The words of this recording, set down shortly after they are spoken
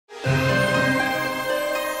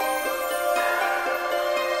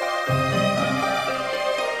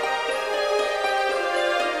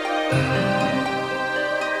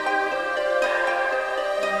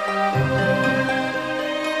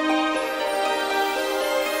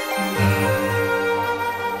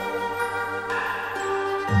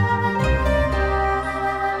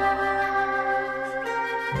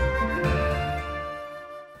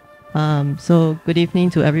So good evening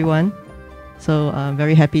to everyone. So I'm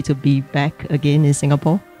very happy to be back again in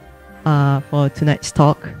Singapore for tonight's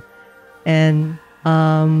talk. And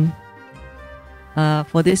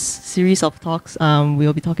for this series of talks,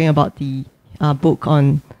 we'll be talking about the book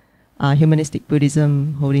on Humanistic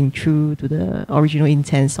Buddhism, holding true to the original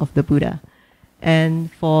intents of the Buddha.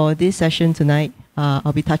 And for this session tonight,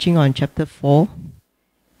 I'll be touching on chapter 4.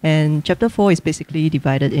 And chapter 4 is basically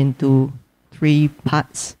divided into 3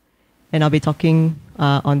 parts. And I'll be talking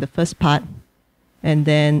on the first part. And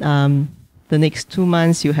then the next 2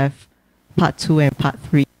 months, you have part 2 and part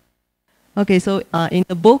 3. Okay, so in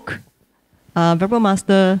the book, Venerable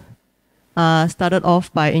Master started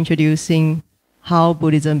off by introducing how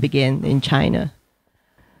Buddhism began in China.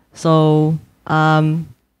 So,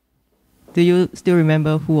 do you still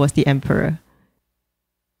remember who was the emperor?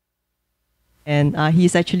 And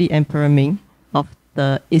he's actually Emperor Ming of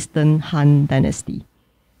the Eastern Han Dynasty.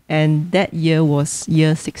 And that year was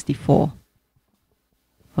year 64.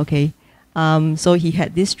 Okay, so he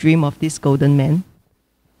had this dream of this golden man.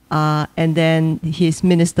 And then his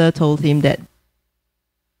minister told him that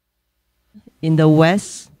in the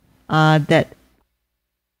West, that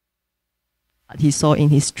he saw in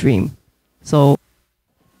his dream. So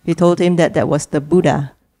he told him that that was the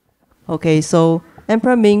Buddha. Okay, so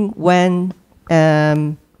Emperor Ming went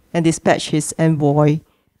and dispatched his envoy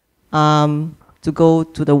to go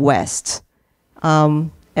to the West.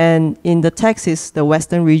 And in the text is the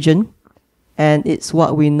Western region, and it's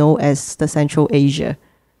what we know as the Central Asia,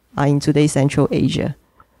 in today's Central Asia.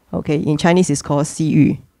 Okay, in Chinese it's called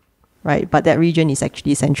Xiyu, right? But that region is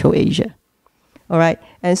actually Central Asia. All right,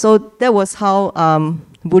 and so that was how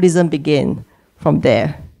Buddhism began from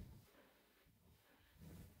there.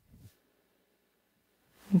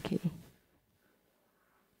 Okay.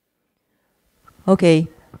 Okay,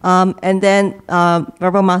 and then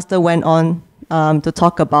Venerable Master went on to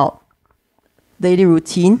talk about daily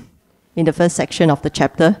routine in the first section of the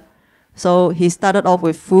chapter. So he started off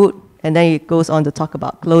with food, and then he goes on to talk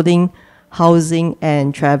about clothing, housing,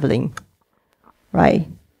 and traveling, right?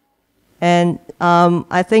 And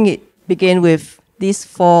I think it began with these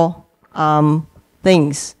 4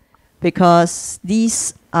 things, because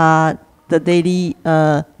these are the daily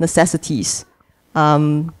necessities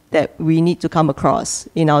that we need to come across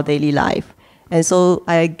in our daily life. And so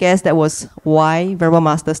I guess that was why Venerable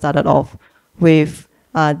Master started off with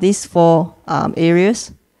these 4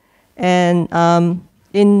 areas. And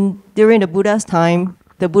during the Buddha's time,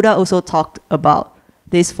 the Buddha also talked about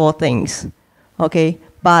these 4 things. Okay,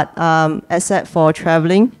 but except for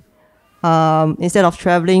traveling, instead of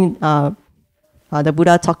traveling, the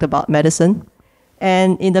Buddha talked about medicine.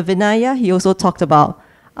 And in the Vinaya, he also talked about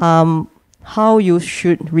how you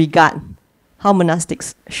should regard, how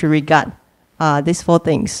monastics should regard these 4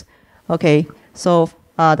 things. Okay, so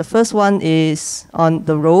the first one is on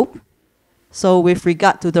the robe. So with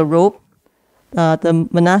regard to the robe, the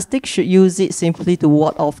monastic should use it simply to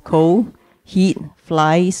ward off cold, heat,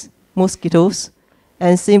 flies, mosquitoes,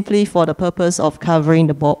 and simply for the purpose of covering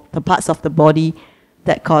the parts of the body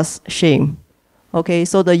that cause shame. Okay,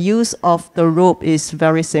 so the use of the robe is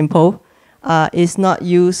very simple. It's not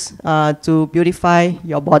used to beautify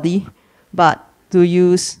your body, but to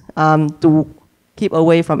use to keep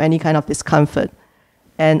away from any kind of discomfort,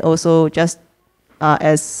 and also just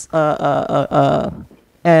as an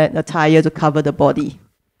attire to cover the body.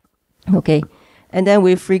 Okay, and then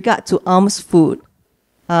with regard to alms food,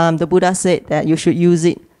 the Buddha said that you should use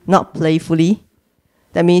it not playfully.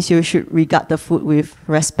 That means you should regard the food with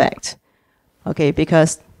respect. Okay,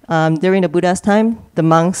 because during the Buddha's time, the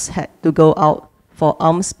monks had to go out for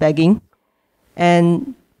alms begging,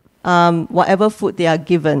 and whatever food they are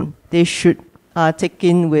given, they should take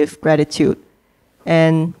in with gratitude,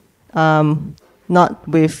 and not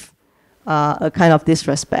with a kind of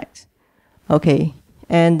disrespect. Okay,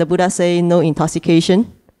 and the Buddha say no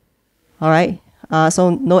intoxication. All right,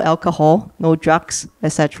 so no alcohol, no drugs,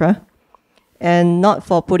 etc., and not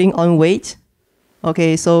for putting on weight.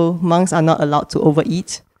 Okay, so monks are not allowed to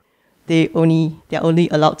overeat. They're only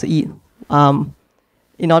allowed to eat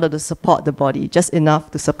in order to support the body, just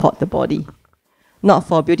enough to support the body. Not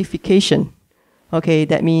for beautification. Okay,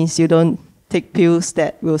 that means you don't take pills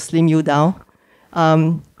that will slim you down.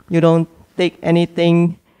 You don't take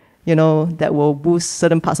anything, that will boost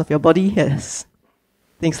certain parts of your body. Yes,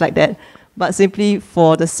 things like that. But simply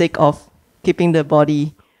for the sake of keeping the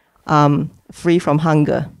body free from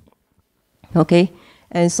hunger. Okay,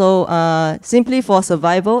 And so simply for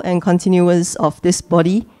survival and continuance of this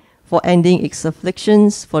body, for ending its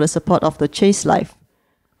afflictions, for the support of the chaste life.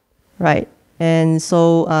 Right. And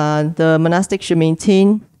so the monastics should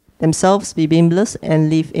maintain themselves, be blameless, and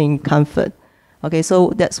live in comfort. Okay,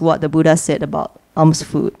 so that's what the Buddha said about alms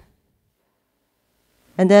food.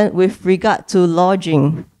 And then with regard to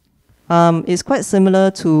lodging, it's quite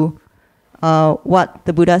similar to what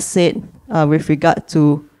the Buddha said with regard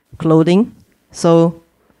to clothing. So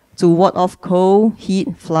to ward off cold,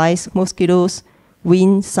 heat, flies, mosquitoes,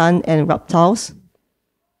 wind, sun, and reptiles.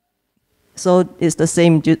 So it's the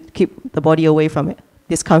same, to keep the body away from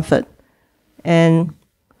discomfort. And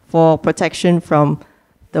for protection from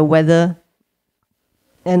the weather,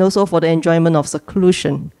 and also for the enjoyment of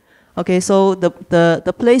seclusion. Okay, so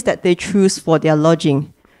the place that they choose for their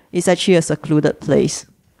lodging is actually a secluded place,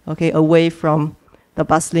 okay, away from the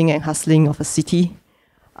bustling and hustling of a city.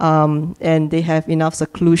 And they have enough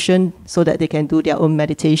seclusion so that they can do their own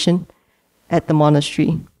meditation at the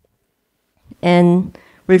monastery. And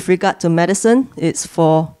with regard to medicine, it's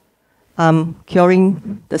for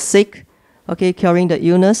curing the sick, okay, curing the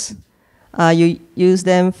illness. You use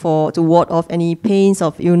them to ward off any pains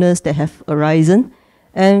of illness that have arisen,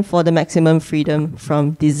 and for the maximum freedom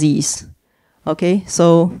from disease. Okay,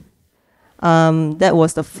 so that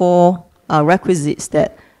was the four requisites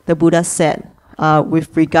that the Buddha said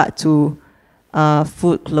with regard to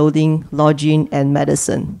food, clothing, lodging, and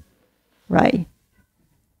medicine. Right.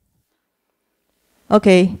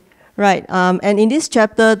 Okay, right. And in this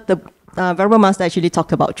chapter, the Venerable Master actually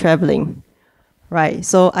talked about traveling. Right,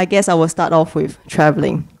 so I guess I will start off with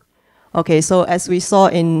traveling. Okay, so as we saw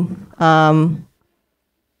in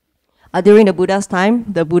during the Buddha's time,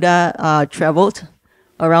 the Buddha traveled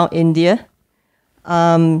around India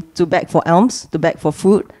to beg for alms, to beg for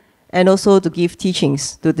food, and also to give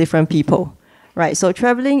teachings to different people. Right, so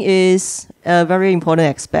traveling is a very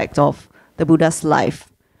important aspect of the Buddha's life.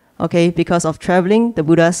 Okay, because of traveling,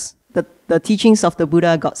 the teachings of the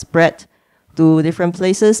Buddha got spread to different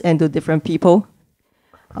places and to different people.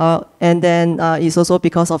 And then it's also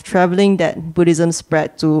because of traveling that Buddhism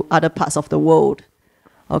spread to other parts of the world.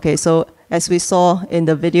 Okay, so as we saw in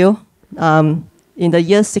the video, in the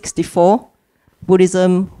year 64,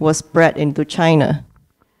 Buddhism was spread into China.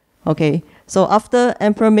 Okay, so after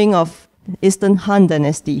Emperor Ming of Eastern Han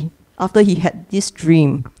Dynasty, after he had this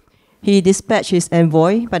dream, he dispatched his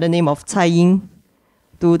envoy by the name of Cai Ying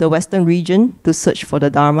to the western region to search for the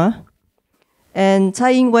Dharma. And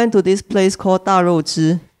Cai Ying went to this place called Da Rou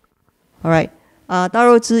Zhi. All right, Da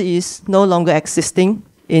Rou Zhi is no longer existing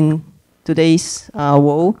in today's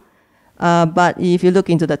world. But if you look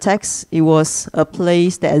into the text, it was a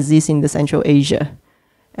place that exists in the Central Asia.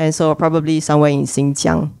 And so probably somewhere in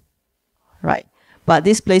Xinjiang. Right, but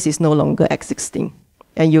this place is no longer existing.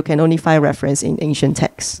 And you can only find reference in ancient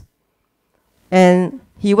texts. And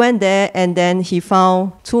he went there and then he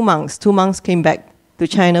found two monks. Two monks came back to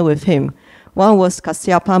China with him. One was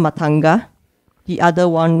Kasyapa Matanga, the other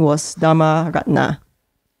one was Dharma Ratna.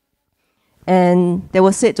 And they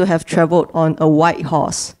were said to have traveled on a white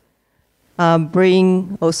horse,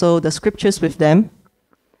 bringing also the scriptures with them.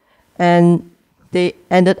 And they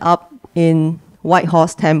ended up in White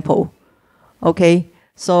Horse Temple. Okay,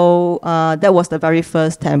 so that was the very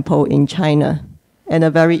first temple in China and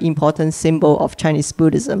a very important symbol of Chinese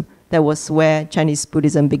Buddhism. That was where Chinese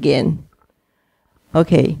Buddhism began.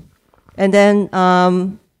 Okay. And then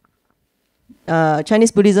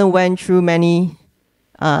Chinese Buddhism went through many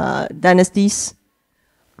dynasties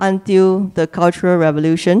until the Cultural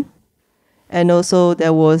Revolution. And also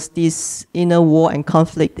there was this inner war and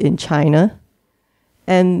conflict in China.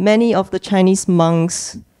 And many of the Chinese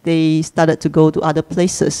monks, they started to go to other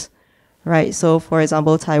places, right? So for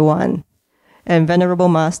example, Taiwan. And Venerable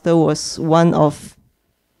Master was one of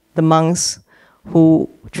the monks who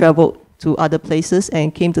traveled to other places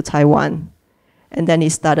and came to Taiwan. And then he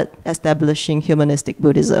started establishing Humanistic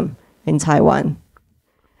Buddhism in Taiwan.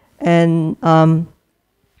 And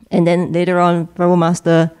then later on, Venerable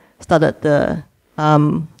Master started the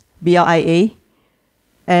BLIA,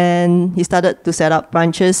 and he started to set up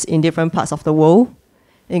branches in different parts of the world,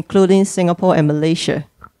 including Singapore and Malaysia.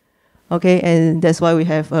 Okay, and that's why we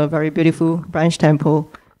have a very beautiful branch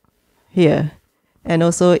temple here, and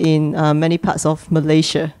also in many parts of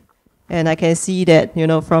Malaysia. And I can see that, you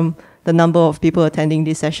know, from the number of people attending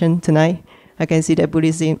this session tonight, I can see that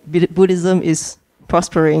Buddhism is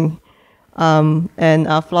prospering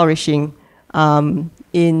and flourishing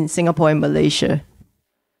in Singapore and Malaysia.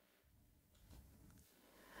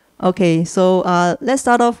 Okay, so let's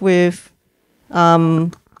start off with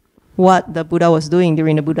what the Buddha was doing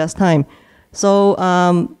during the Buddha's time. So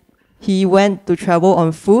he went to travel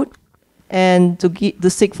on foot and to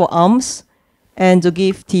seek for alms and to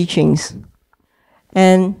give teachings.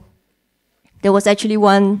 And there was actually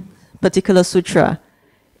one particular sutra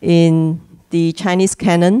in the Chinese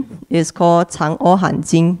canon. It's called Chang'o Han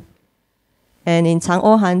Jing. And in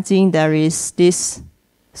Chang'o Han Jing, there is this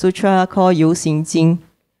sutra called Yu Xing Jing.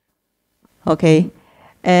 Okay,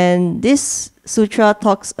 and this sutra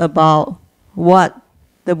talks about where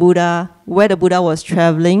the Buddha was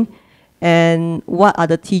traveling and what are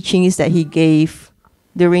the teachings that he gave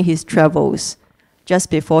during his travels just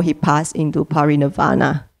before he passed into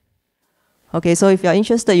parinirvana. Okay, so if you're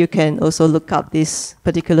interested, you can also look up this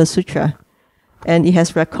particular sutra. And it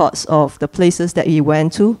has records of the places that he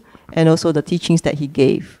went to and also the teachings that he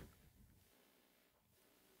gave.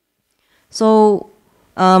 So,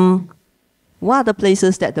 what are the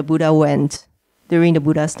places that the Buddha went during the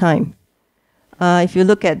Buddha's time? If you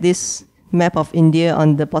look at this map of India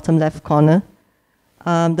on the bottom left corner,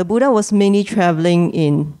 the Buddha was mainly traveling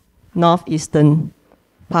in northeastern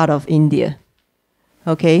part of India.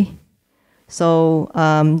 Okay, so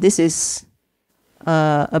this is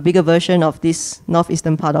a bigger version of this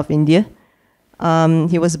northeastern part of India.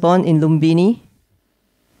 He was born in Lumbini,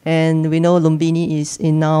 and we know Lumbini is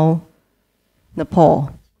in now Nepal,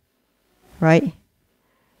 right?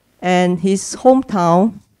 And his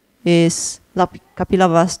hometown is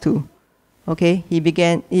Kapilavastu. Okay, he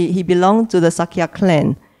belonged to the Sakya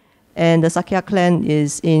clan, and the Sakya clan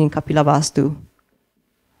is in Kapilavastu.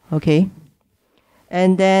 Okay,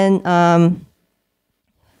 and then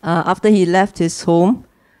after he left his home,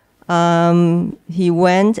 he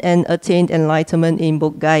went and attained enlightenment in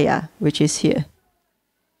Bodh Gaya, which is here,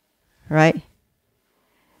 right?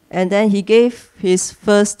 And then he gave his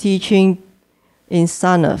first teaching in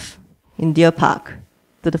Sarnath, in Deer Park,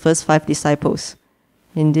 to the first 5 disciples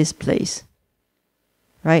in this place,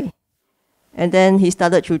 right? And then he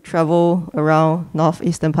started to travel around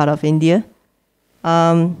northeastern part of India.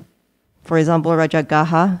 For example,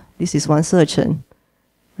 Rajagaha, this is one Serchen,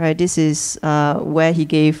 right? This is where he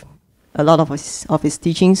gave a lot of his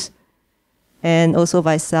teachings, and also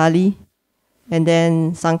Vaisali. And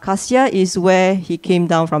then Sankasya is where he came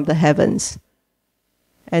down from the heavens.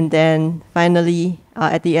 And then finally,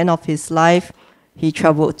 at the end of his life, he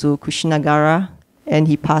traveled to Kushinagara and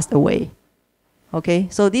he passed away. Okay,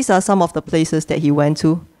 so these are some of the places that he went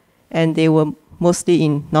to, and they were mostly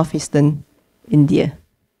in northeastern India.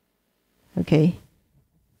 Okay.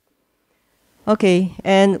 Okay,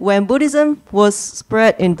 and when Buddhism was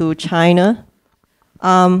spread into China,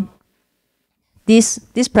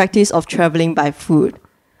 this practice of traveling by foot,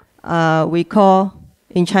 we call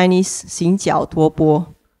in Chinese 行脚托钵.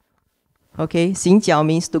 Okay, 行脚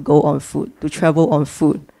means to go on foot, to travel on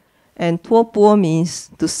foot, and 托钵 means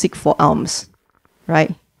to seek for alms,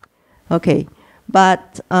 right? Okay,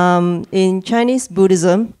 but in Chinese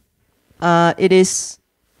Buddhism, it is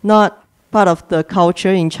not part of the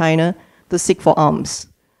culture in China to seek for alms.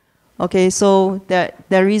 Okay, so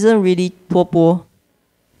there isn't really 托钵.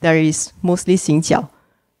 There is mostly 行脚.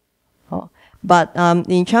 But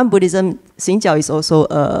in Chan Buddhism, 行脚 is also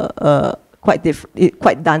done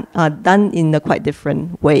in a quite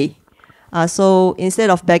different way. So instead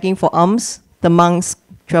of begging for alms, the monks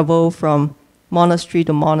travel from monastery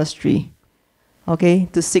to monastery, okay,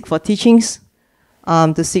 to seek for teachings,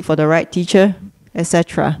 to seek for the right teacher,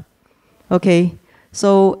 etc. Okay,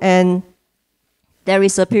 so and there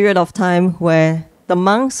is a period of time where the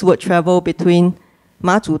monks would travel between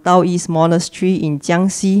Mazhu Daoyi's monastery in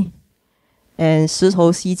Jiangxi and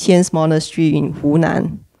Shitou Xiqian's monastery in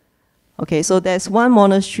Hunan. Okay, so there's one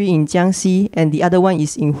monastery in Jiangxi and the other one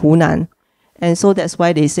is in Hunan. And so that's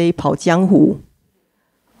why they say 跑江湖.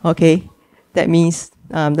 Okay, that means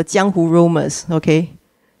the Jianghu roamers, okay,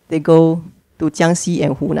 they go to Jiangxi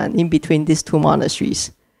and Hunan, in between these two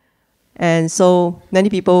monasteries. And so many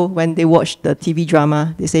people, when they watch the TV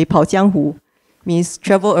drama, they say 跑江湖 means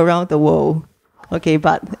travel around the world. Okay,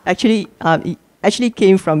 but actually, it actually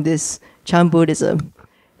came from this Chan Buddhism,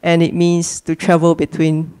 and it means to travel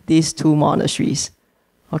between these two monasteries.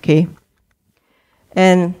 Okay,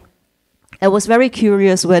 and I was very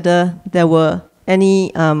curious whether there were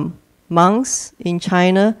any monks in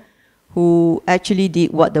China who actually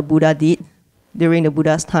did what the Buddha did during the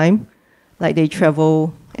Buddha's time, like they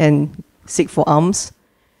travel and seek for alms.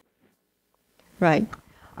 Right.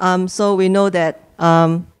 So we know that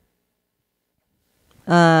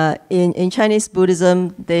in Chinese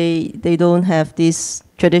Buddhism, they don't have this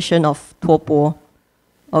tradition of 托钵,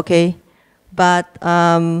 okay, but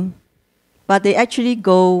they actually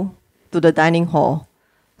go to the dining hall.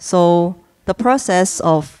 So the process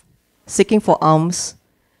of seeking for alms.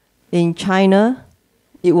 In China,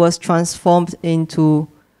 it was transformed into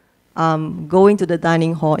going to the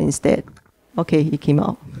dining hall instead. Okay, it came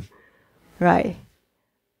out. Right.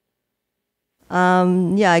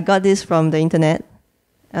 Yeah, I got this from the internet.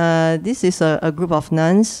 This is a group of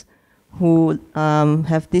nuns who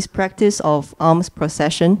have this practice of alms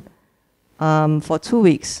procession for 2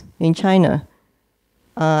 weeks in China.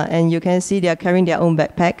 And you can see they are carrying their own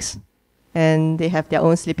backpacks, and they have their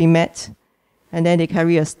own sleeping mat, and then they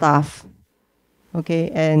carry a staff. Okay,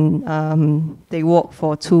 and they walk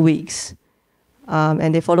for 2 weeks,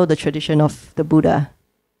 and they follow the tradition of the Buddha.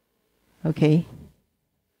 Okay.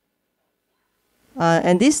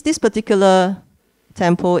 And this particular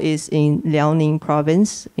temple is in Liaoning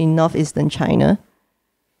province in northeastern China.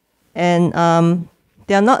 And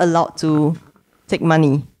they are not allowed to take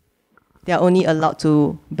money. They are only allowed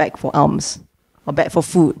to beg for alms or beg for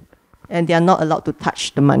food. And they are not allowed to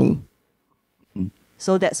touch the money.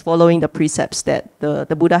 So that's following the precepts that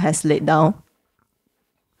the Buddha has laid down.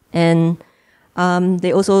 And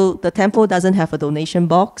the temple doesn't have a donation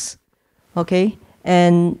box. Okay.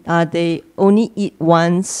 And they only eat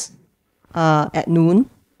once at noon,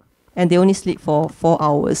 and they only sleep for 4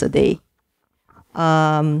 hours a day.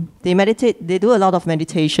 They meditate. They do a lot of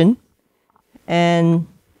meditation, and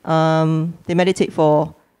they meditate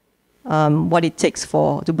for what it takes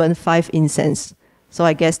to burn 5 incense. So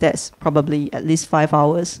I guess that's probably at least 5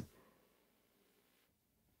 hours.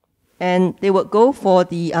 And they would go for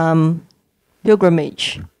the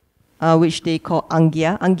pilgrimage, which they call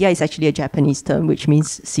Angya. Angya is actually a Japanese term, which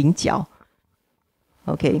means 行脚.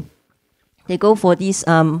 Okay. They go for this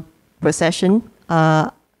procession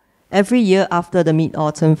every year after the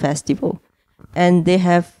Mid-Autumn Festival. And they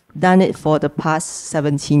have done it for the past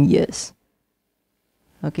 17 years.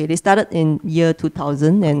 Okay, they started in year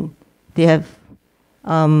 2000, and they have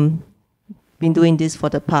been doing this for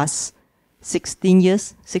the past 16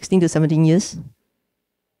 to 17 years.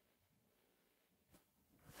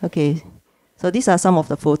 Okay, so these are some of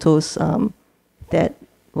the photos that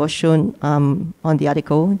was shown on the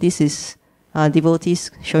article. This is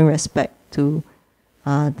devotees showing respect to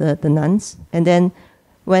the nuns. And then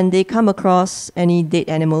when they come across any dead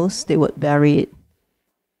animals, they would bury it.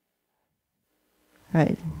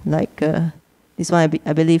 Right, like this one,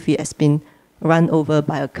 I believe it has been run over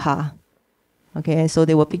by a car. Okay, and so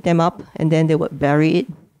they will pick them up, and then they would bury it.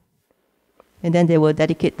 And then they will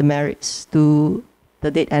dedicate the merits to the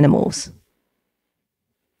dead animals.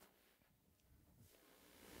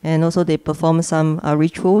 And also they perform some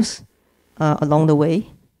rituals along the way.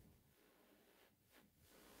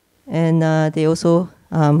 And they also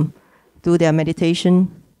do their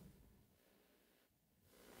meditation.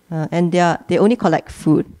 And they only collect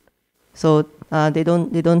food. So they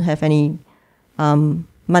don't have any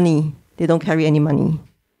money. They don't carry any money.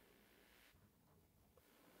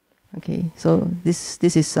 Okay, so this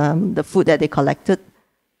is the food that they collected.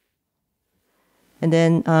 And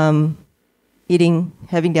then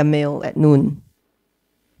having their meal at noon.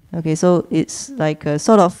 Okay, so it's like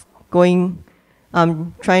sort of trying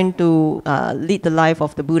to lead the life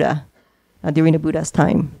of the Buddha during the Buddha's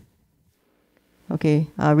time. Okay,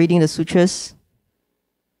 reading the sutras.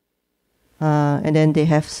 And then they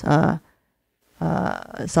have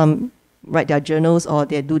some write their journals, or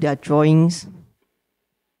they do their drawings.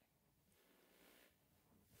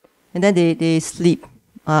 And then they sleep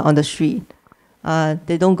on the street.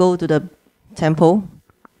 They don't go to the temple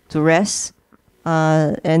to rest.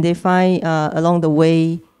 And they find along the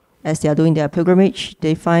way, as they are doing their pilgrimage,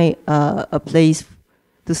 they find a place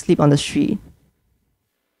to sleep on the street.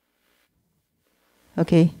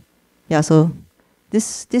 Okay, yeah. So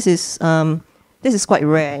this is quite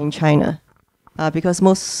rare in China, because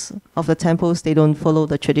most of the temples, they don't follow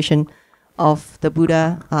the tradition of the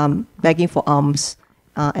Buddha begging for alms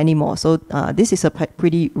anymore. So this is a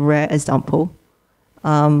pretty rare example,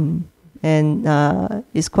 and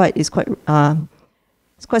it's quite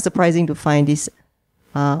surprising to find this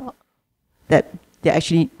that they're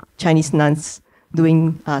actually Chinese nuns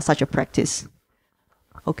doing such a practice.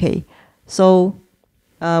 Okay, so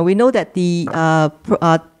we know that the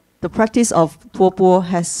practice of tuopo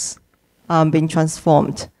has been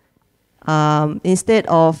transformed. Instead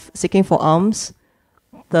of seeking for alms,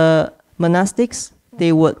 the monastics,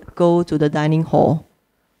 they would go to the dining hall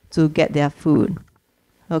to get their food.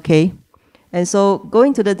 Okay, and so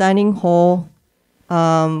going to the dining hall,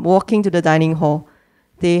 walking to the dining hall,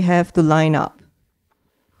 they have to line up,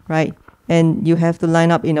 right? And you have to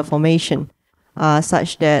line up in a formation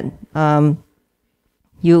such that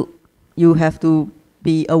you have to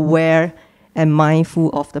be aware and mindful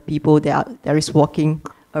of the people that is walking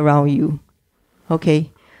around you.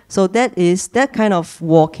 Okay, so that is that kind of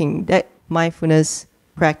walking, that mindfulness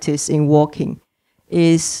practice in walking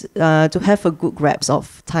is to have a good grasp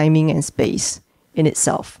of timing and space in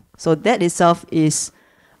itself. So that itself is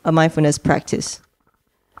a mindfulness practice.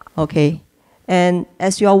 Okay, and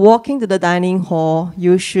as you are walking to the dining hall,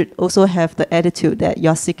 you should also have the attitude that you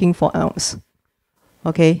are seeking for ounce.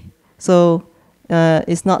 Okay, so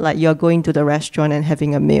it's not like you're going to the restaurant and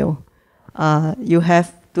having a meal. You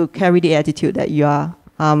have to carry the attitude that you are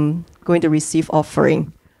going to receive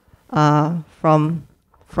offering from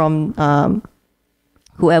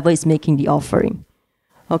whoever is making the offering.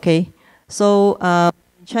 Okay, so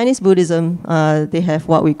Chinese Buddhism, they have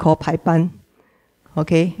what we call Paipan,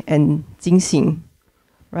 okay, and Jingxing,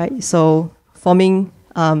 right? So forming,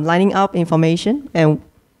 lining up information and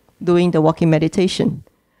doing the walking meditation.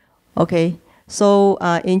 Okay, so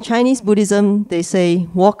in Chinese Buddhism, they say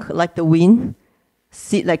walk like the wind,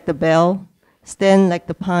 sit like the bell, stand like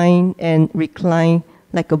the pine, and recline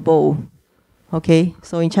like a bow. Okay,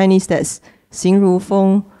 so in Chinese that's 行如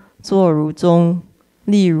风,坐如钟,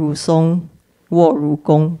立如松,卧如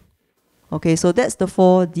弓. Okay, so that's the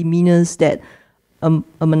 4 demeanors that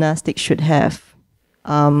a monastic should have,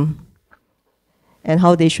 and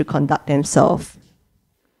how they should conduct themselves.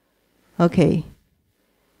 Okay.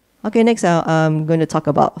 Okay, next I'm going to talk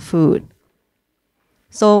about food.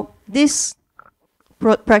 So this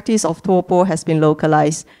practice of tuopo has been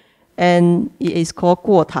localized, and it is called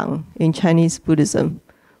过堂 in Chinese Buddhism.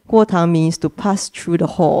 过堂 means to pass through the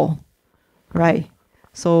hall, right?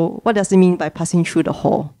 So what does it mean by passing through the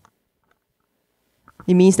hall?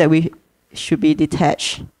 It means that we should be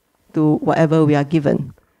detached to whatever we are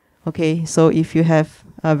given. Okay, so if you have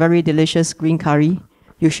a very delicious green curry,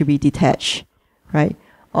 you should be detached, right?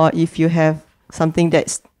 Or if you have something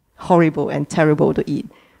that's horrible and terrible to eat,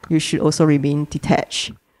 you should also remain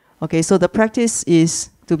detached. Okay, so the practice is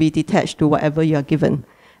to be detached to whatever you are given.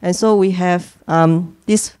 And so we have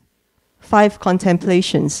these 5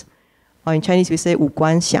 contemplations, or in Chinese we say 五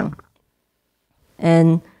观想.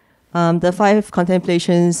 And the 5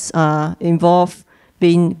 contemplations involve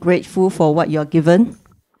being grateful for what you're given,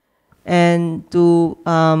 and to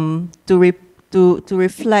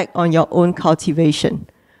reflect on your own cultivation.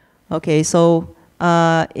 Okay, so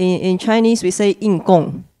in Chinese we say 应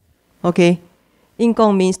供. Okay, 应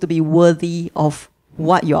供 means to be worthy of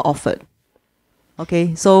what you're offered.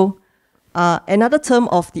 Okay, so another term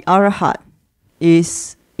of the arahat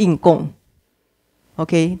is 应供.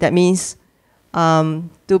 Okay, that means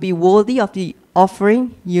to be worthy of the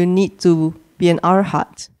offering, you need to be an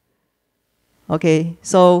arahat. Okay,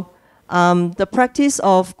 so the practice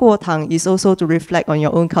of 过堂 is also to reflect on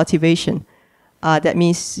your own cultivation. That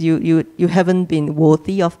means you haven't been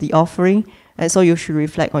worthy of the offering, and so you should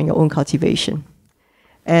reflect on your own cultivation,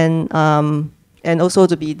 and also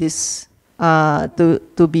to be this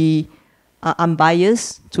to be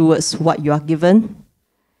unbiased towards what you are given,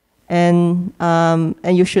 and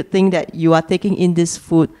you should think that you are taking in this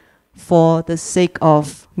food for the sake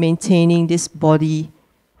of maintaining this body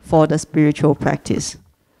for the spiritual practice.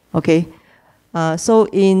 Okay, so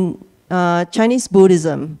in Chinese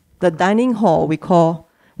Buddhism, the dining hall we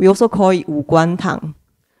also call it 五观堂.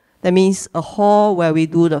 That means a hall where we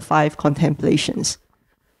do the 5 contemplations.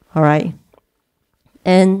 All right,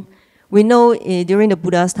 and we know during the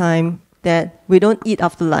Buddha's time that we don't eat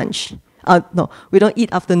after lunch. No, we don't eat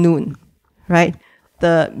after noon, right?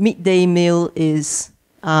 The midday meal is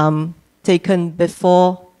taken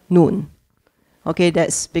before noon. Okay,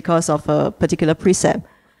 that's because of a particular precept.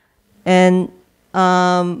 And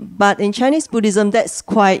but in Chinese Buddhism, that's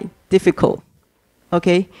quite difficult.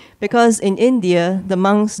 Okay, because in India, the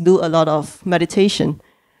monks do a lot of meditation,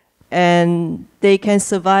 and they can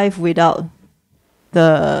survive without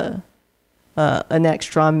an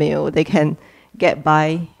extra meal. They can get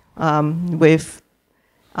by with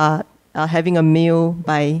having a meal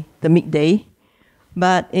by the midday.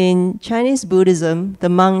 But in Chinese Buddhism, the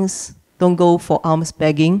monks don't go for alms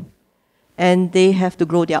begging, and they have to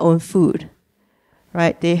grow their own food,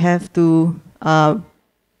 right? They have to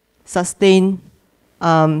sustain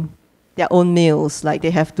their own meals, like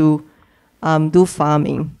they have to do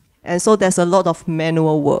farming. And so there's a lot of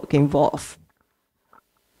manual work involved.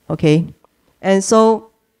 Okay, and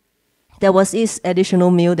so there was this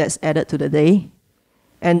additional meal that's added to the day,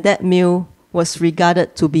 and that meal was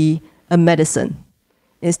regarded to be a medicine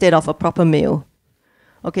instead of a proper meal.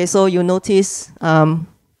 Okay, so you notice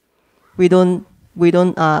we don't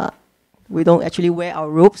actually wear our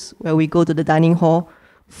robes when we go to the dining hall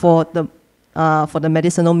for the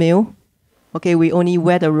medicinal meal. Okay, we only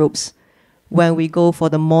wear the robes when we go for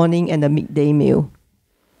the morning and the midday meal.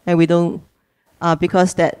 and we don't,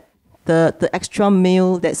 because that the extra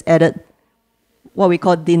meal that's added, what we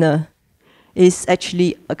call dinner, is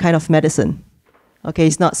actually a kind of medicine. Okay,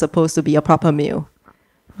 it's not supposed to be a proper meal.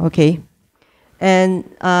 Okay, and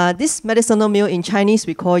this medicinal meal in Chinese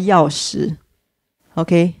we call 药食.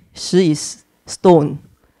 Okay, 食 is stone,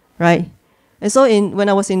 right? And so when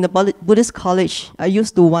I was in the Buddhist college, I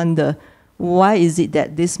used to wonder, why is it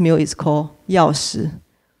that this meal is called 药食?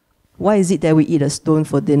 Why is it that we eat a stone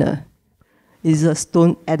for dinner? Is a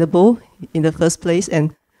stone edible in the first place?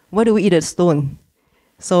 And why do we eat a stone?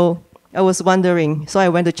 So I was wondering, so I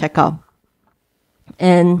went to check out.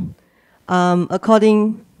 And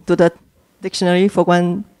according to the dictionary, Fo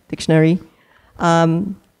Guang dictionary,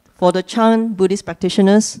 for the Chan Buddhist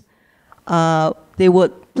practitioners, they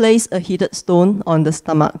would place a heated stone on the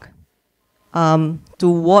stomach to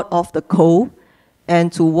ward off the cold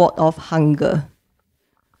and to ward off hunger.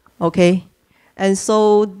 Okay? And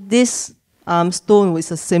so this stone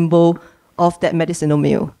was a symbol of that medicinal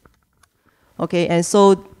meal. Okay, and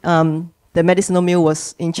so the medicinal meal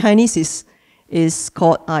was, in Chinese, is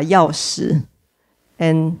called 药食.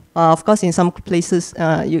 And of course, in some places,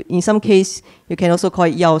 in some case, you can also call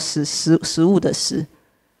it 药食, 食物的食.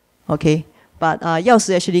 Okay, but 药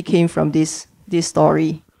食 actually came from this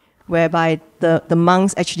story, whereby the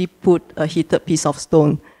monks actually put a heated piece of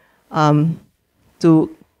stone to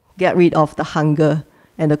get rid of the hunger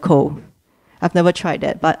and the cold. I've never tried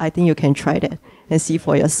that, but I think you can try that and see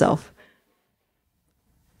for yourself.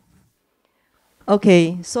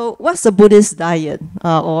 Okay, so what's a Buddhist diet?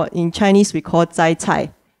 Or in Chinese we call 斋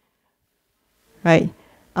菜. Right?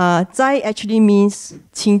 斋 actually means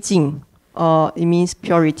清净, or it means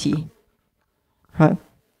purity. Right?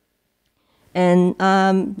 And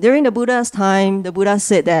during the Buddha's time, the Buddha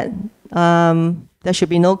said that there should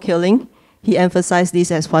be no killing. He emphasized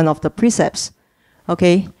this as one of the precepts.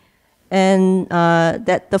 Okay? And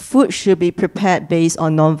that the food should be prepared based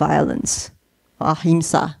on non-violence, or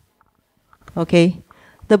ahimsa. Okay?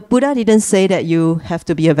 The Buddha didn't say that you have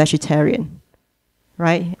to be a vegetarian,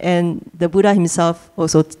 right? And the Buddha himself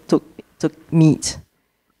also took meat.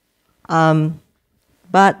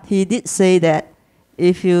 But he did say that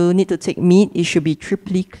if you need to take meat, it should be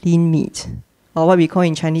triply clean meat, or what we call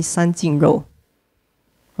in Chinese 三净肉.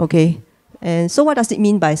 Okay? And so what does it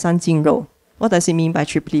mean by 三净肉? What does it mean by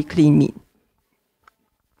triply clean meat?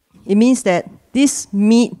 It means that this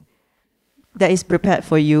meat that is prepared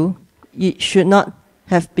for you, it should not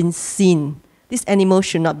have been seen. This animal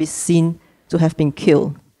should not be seen to have been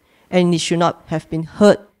killed, and it should not have been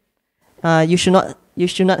hurt. You should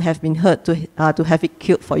not have been hurt to have it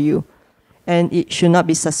killed for you, and it should not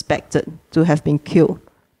be suspected to have been killed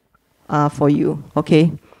for you.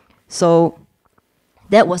 Okay, so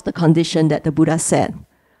that was the condition that the Buddha set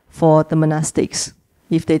for the monastics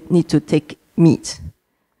if they need to take meat.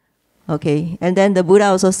 Okay, and then the Buddha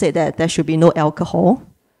also said that there should be no alcohol,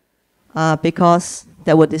 because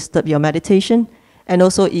that would disturb your meditation, and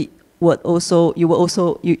also it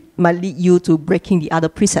might lead you to breaking the other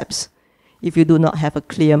precepts if you do not have a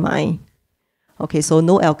clear mind. Okay, so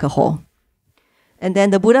no alcohol. And then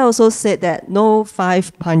the Buddha also said that no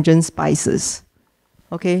 5 pungent spices.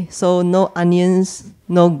 Okay, so no onions,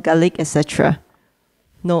 no garlic, etc.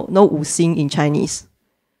 No 五辛 in Chinese.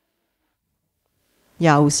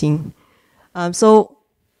 Yeah, 五辛.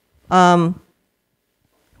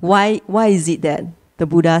 Why is it that the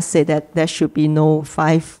Buddha said that there should be no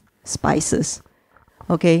 5 spices?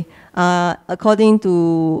 Okay, according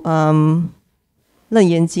to 楞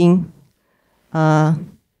严经,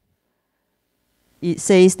 it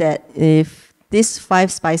says that if these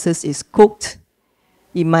 5 spices is cooked,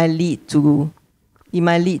 it might lead to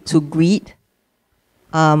greed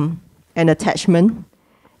and attachment.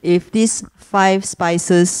 If these 5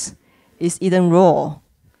 spices is eaten raw,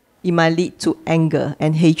 it might lead to anger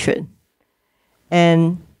and hatred.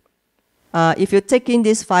 And if you take in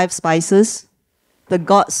these 5 spices, the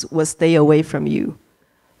gods will stay away from you.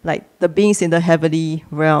 Like the beings in the heavenly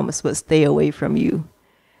realms will stay away from you.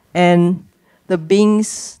 And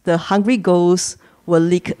the hungry ghosts will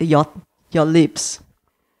lick your lips.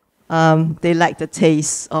 They like the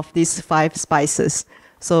taste of these 5 spices,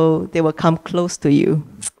 so they will come close to you.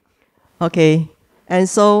 Okay, and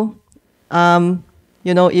so,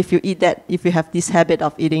 if you have this habit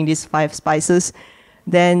of eating these 5 spices,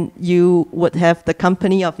 then you would have the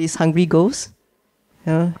company of these hungry ghosts,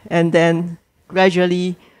 and then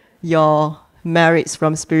gradually your merits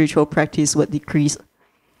from spiritual practice would decrease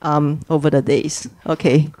over the days.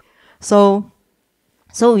 Okay, so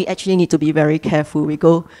we actually need to be very careful.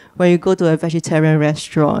 When you go to a vegetarian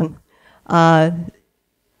restaurant,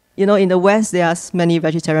 in the West, there are many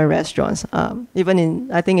vegetarian restaurants. I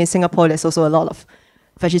think in Singapore, there's also a lot of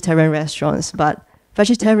vegetarian restaurants. But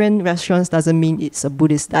vegetarian restaurants doesn't mean it's a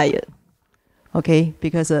Buddhist diet. Okay,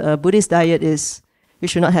 because a Buddhist diet is, you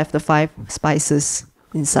should not have the 5 spices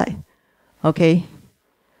inside. Okay,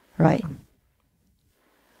 right.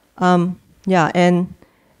 Yeah, and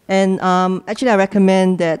actually I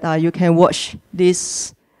recommend that you can watch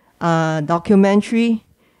this documentary.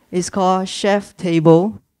 It's called Chef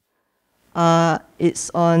Table. It's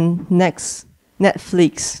on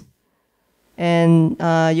Netflix. And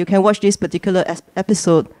you can watch this particular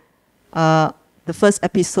episode, the first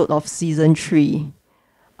episode of season 3.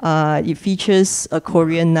 It features a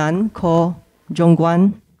Korean nun called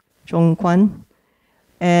Jongkwan,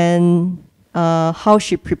 and how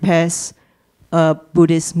she prepares a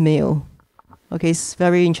Buddhist meal. Okay, it's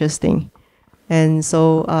very interesting. And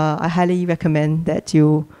so I highly recommend that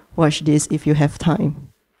you watch this if you have time.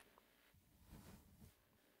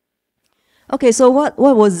 Okay, so what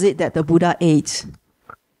was it that the Buddha ate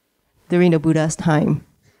during the Buddha's time?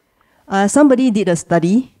 Somebody did a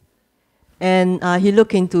study, and he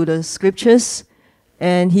looked into the scriptures,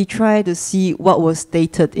 and he tried to see what was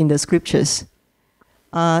stated in the scriptures.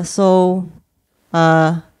 And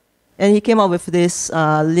he came up with this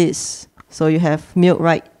list. So you have milk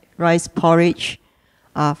rice porridge,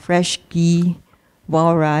 fresh ghee,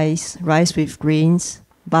 wild rice, rice with grains,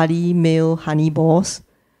 barley meal, honey balls,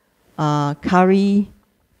 curry,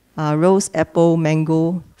 roast apple,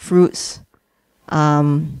 mango, fruits,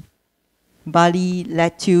 barley,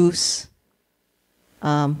 lettuce,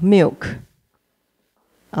 milk,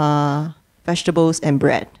 vegetables, and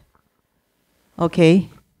bread. Okay,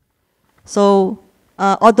 so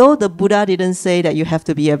although the Buddha didn't say that you have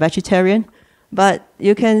to be a vegetarian, but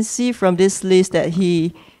you can see from this list that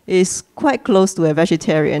he is quite close to a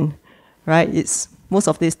vegetarian, right? It's most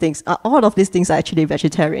of these things, all of these things are actually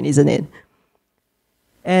vegetarian, isn't it?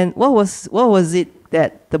 And what was it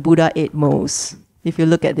that the Buddha ate most? If you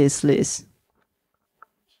look at this list,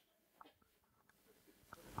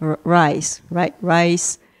 rice, right?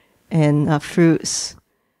 Rice and fruits.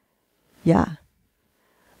 Yeah.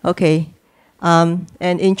 Okay. And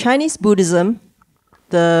in Chinese Buddhism,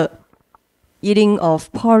 the eating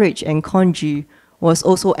of porridge and congee was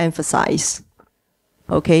also emphasized.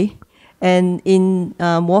 Okay. And in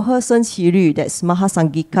Mo He Shen Qi Lü, that's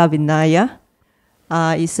Mahasangika Vinaya,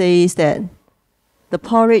 it says that the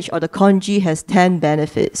porridge or the congee has 10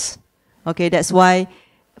 benefits. Okay, that's why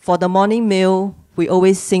for the morning meal, we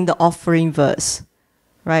always sing the offering verse,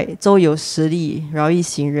 right? 周有实力，饶益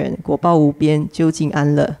行人，果报无边，究竟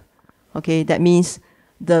安乐. Okay, that means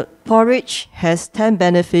the porridge has 10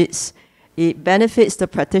 benefits. It benefits the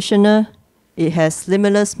practitioner. It has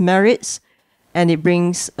limitless merits, and it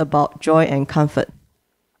brings about joy and comfort.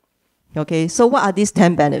 Okay, so what are these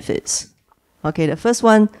 10 benefits? Okay, the first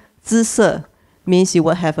one, 姿色, means you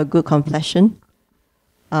will have a good complexion.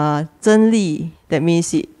 增力, that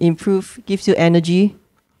means it gives you energy.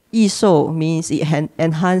 益寿 means it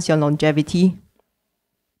enhance your longevity.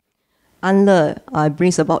 安乐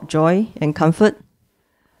brings about joy and comfort.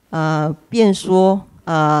 辩说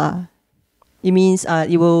it means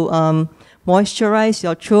it will moisturize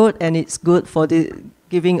your throat, and it's good for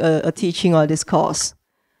giving a teaching or discourse.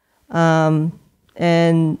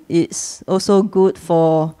 And it's also good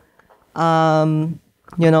for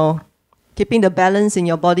keeping the balance in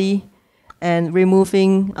your body and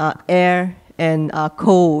removing air and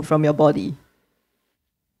cold from your body.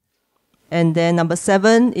 And then number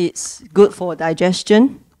 7, it's good for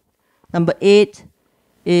digestion. Number 8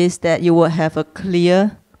 is that you will have a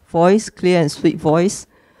clear and sweet voice.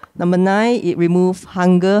 Number 9, it removes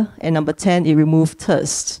hunger. And number 10, it removes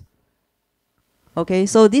thirst. Okay,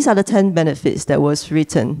 so these are the 10 benefits that was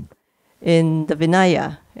written in the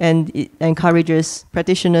Vinaya, and it encourages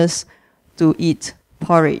practitioners to eat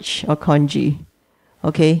porridge or congee.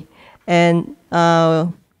 Okay, and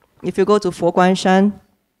if you go to Fo Guang Shan,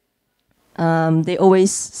 they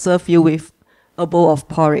always serve you with a bowl of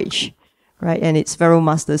porridge, right? And it's Venerable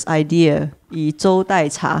Master's idea, 以粥代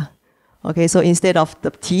茶. Okay, so instead of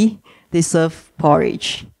the tea, they serve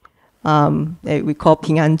porridge. We call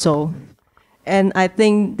平安粥. And I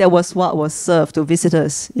think that was what was served to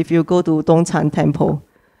visitors. If you go to Dongchan Temple,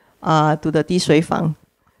 to the Di Shui Fang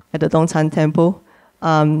at the Dongchan Temple,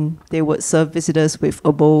 they would serve visitors with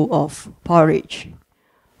a bowl of porridge.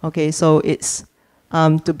 Okay, so it's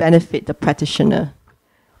to benefit the practitioner,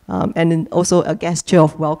 and then also a gesture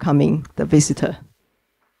of welcoming the visitor.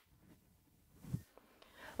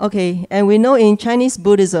 Okay, and we know in Chinese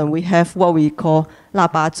Buddhism we have what we call 腊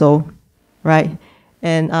八粥, right?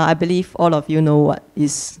 And I believe all of you know what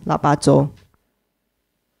is lapa zhou.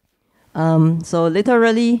 So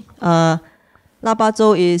literally, lapa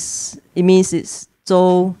zhou means it's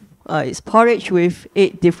zhou, it's porridge with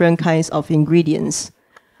 8 different kinds of ingredients.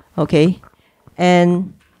 Okay,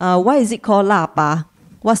 and why is it called lapa?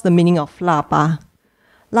 What's the meaning of lapa?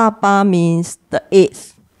 Lapa means the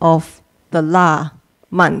 8th of the la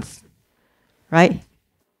month, right?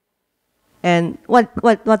 And what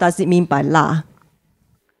does it mean by la?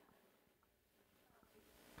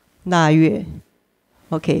 La yue.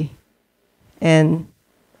 Okay. And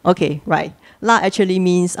okay, right. La actually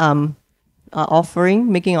means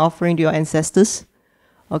offering, making an offering to your ancestors.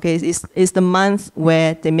 Okay, it's the month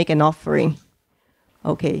where they make an offering.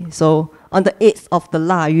 Okay, so on the 8th of the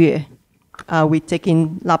la yue, we take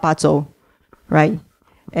in lapa zhou, right?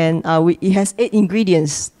 And it has 8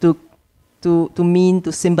 ingredients to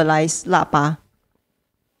symbolize lapa.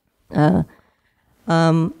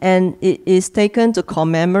 And it is taken to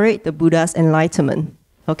commemorate the Buddha's enlightenment.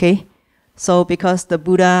 Okay, so because the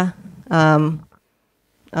Buddha,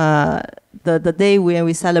 the day when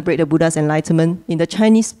we celebrate the Buddha's enlightenment in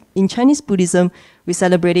Chinese Buddhism, we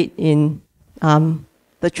celebrate it in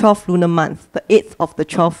the 12th lunar month, the 8th of the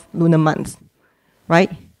 12th lunar month,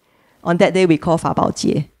 right? On that day we call Fa Bao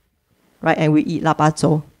Jie, right? And we eat lapa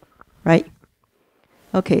zhou, right?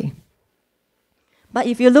 Okay. But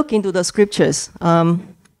if you look into the scriptures, the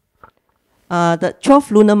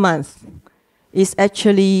 12th lunar month is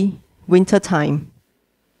actually winter time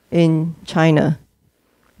in China,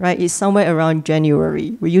 right? It's somewhere around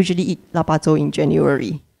January. We usually eat lapa zhou in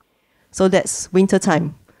January. So that's winter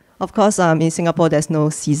time. Of course, in Singapore, there's no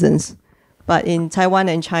seasons. But in Taiwan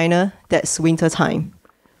and China, that's winter time,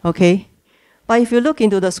 okay? But if you look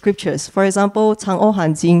into the scriptures, for example, 长欧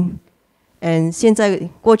汉经 and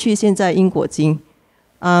过去现在因果经,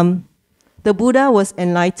 the Buddha was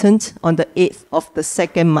enlightened on the 8th of the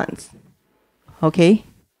 2nd month. Okay?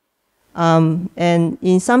 And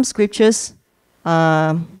in some scriptures,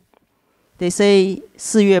 they say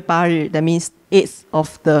 4月8日, that means 8th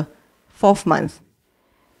of the 4th month.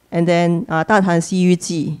 And then 大唐西域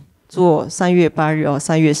记做3月8日 or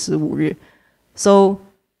 3月15日. So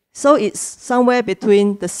it's somewhere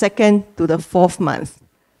between the 2nd to the 4th month,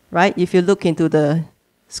 right? If you look into the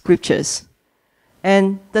scriptures.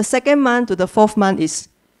 And the 2nd month to the 4th month is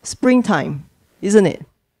springtime, isn't it?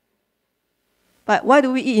 But why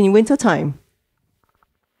do we eat in winter time?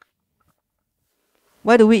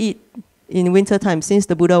 Why do we eat in winter time since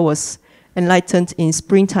the Buddha was enlightened in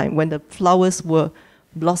springtime when the flowers were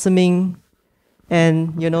blossoming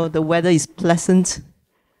and the weather is pleasant?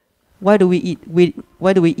 Why do we eat?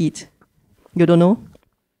 Why do we eat? You don't know?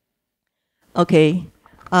 Okay.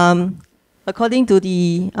 According to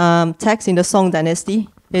the text in the Song Dynasty,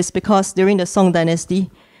 it's because during the Song Dynasty,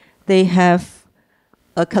 they have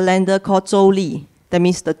a calendar called Zhou Li. That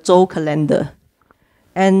means the Zhou calendar.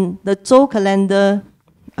 And the Zhou calendar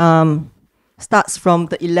starts from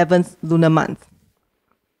the 11th lunar month.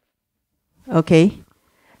 Okay?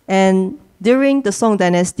 And during the Song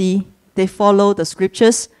Dynasty, they follow the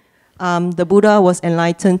scriptures. The Buddha was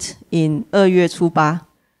enlightened in 2月初八.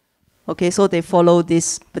 Okay, so they follow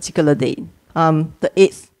this particular date, the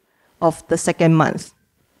 8th of the 2nd month.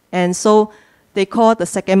 And so they call the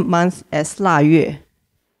 2nd month as La Yue.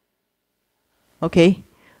 Okay,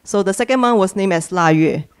 so the 2nd month was named as La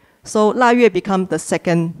Yue. So La Yue became the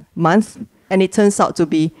 2nd month, and it turns out to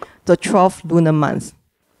be the 12th lunar month.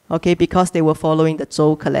 Okay, because they were following the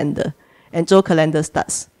Zhou calendar. And Zhou calendar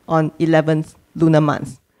starts on 11th lunar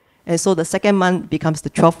month. And so the 2nd month becomes the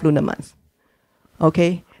 12th lunar month.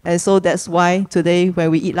 Okay, and so that's why today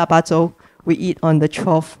when we eat lapa zhou, we eat on the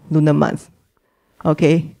 12th lunar month.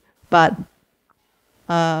 Okay, but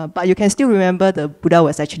you can still remember the Buddha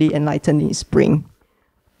was actually enlightened in spring.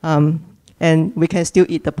 And we can still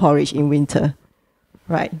eat the porridge in winter,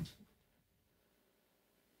 right?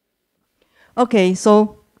 Okay,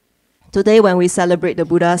 so today when we celebrate the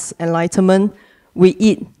Buddha's enlightenment, we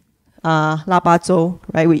eat lapa zhou,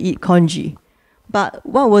 right? We eat congee. But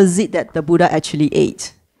what was it that the Buddha actually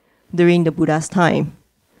ate during the Buddha's time?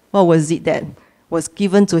 What was it that was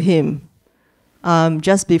given to him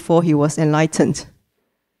just before he was enlightened?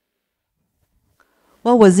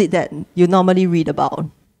 What was it that you normally read about?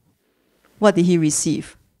 What did he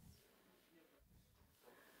receive?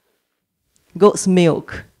 Goat's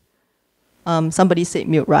milk. Somebody said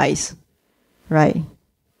milk rice, right?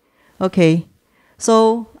 Okay,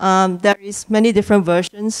 so there is many different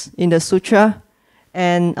versions in the sutra,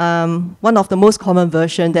 and one of the most common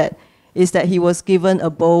version that is that he was given a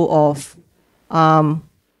bowl of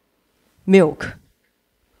milk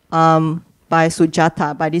by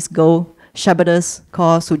Sujata, by this girl, shepherdess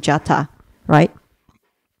called Sujata, right?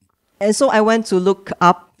 And so I went to look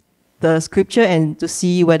up the scripture and to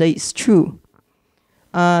see whether it's true.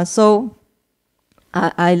 So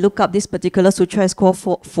I look up this particular sutra. It's called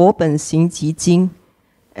Fo Ben Xing Ji Jing.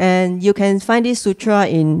 And you can find this sutra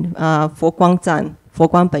in Fo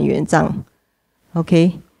Guang Ben Yuan Zhang,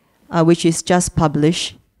 okay, which is just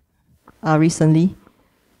published recently.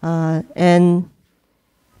 And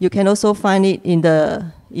you can also find it in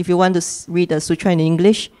the, if you want to read the sutra in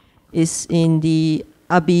English, it's in the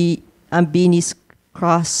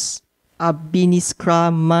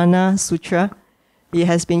Abhiniskramana Sutra. It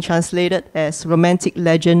has been translated as Romantic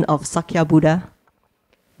Legend of Sakya Buddha.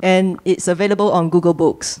 And it's available on Google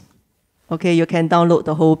Books. Okay, you can download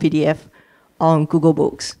the whole PDF on Google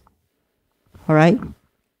Books. All right?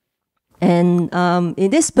 And in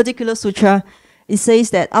this particular sutra, it says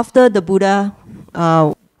that after the Buddha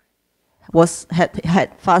had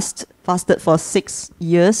fasted for 6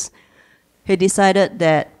 years, he decided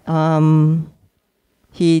that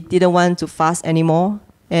he didn't want to fast anymore,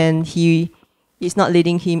 and it's not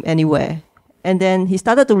leading him anywhere. And then he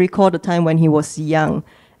started to recall the time when he was young,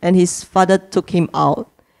 and his father took him out,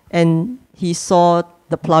 and he saw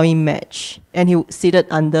the plowing match, and he seated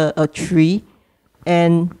under a tree,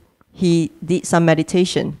 and he did some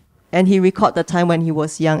meditation. And he recalled the time when he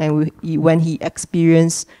was young and when he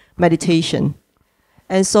experienced meditation.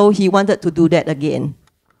 And so he wanted to do that again.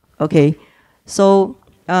 Okay, so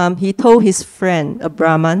he told his friend, a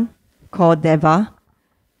Brahman called Deva,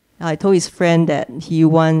 I told his friend that he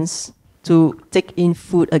wants to take in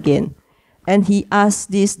food again. And he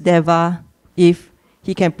asked this Deva if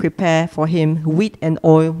he can prepare for him wheat and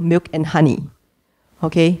oil, milk and honey.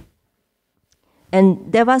 Okay?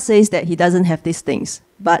 And Deva says that he doesn't have these things,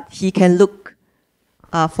 but he can look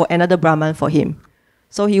for another Brahman for him.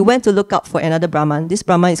 So he went to look up for another Brahman. This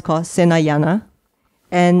Brahman is called Senayana.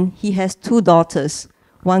 And he has 2 daughters,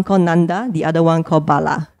 one called Nanda, the other one called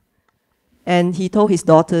Bala. And he told his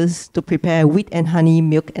daughters to prepare wheat and honey,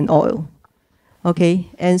 milk and oil. Okay,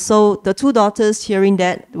 and so the 2 daughters, hearing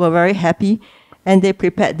that, were very happy, and they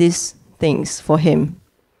prepared these things for him.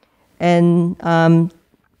 And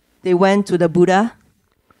they went to the Buddha,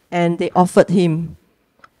 and they offered him.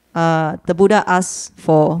 The Buddha asked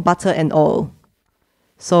for butter and oil.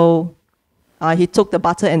 So he took the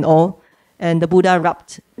butter and oil, and the Buddha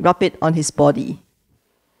rubbed it on his body.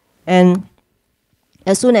 And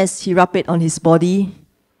as soon as he rubbed it on his body,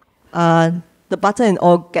 the butter and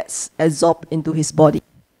oil gets absorbed into his body,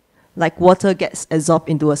 like water gets absorbed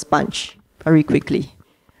into a sponge very quickly.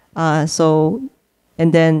 And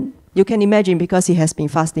then you can imagine, because he has been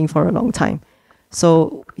fasting for a long time,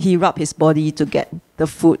 so he rubbed his body to get the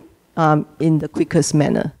food in the quickest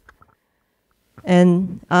manner.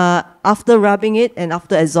 And after rubbing it and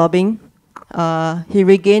after absorbing, he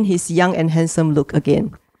regained his young and handsome look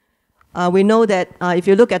again. We know that if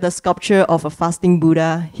you look at the sculpture of a fasting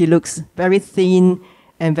Buddha, he looks very thin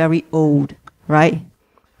and very old, right?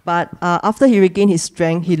 But after he regained his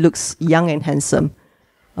strength, he looks young and handsome.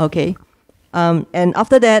 Okay? And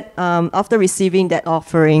after that, after receiving that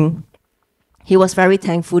offering, he was very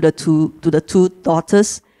thankful to the 2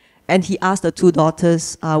 daughters, and he asked the 2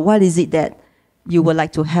 daughters, what is it that you would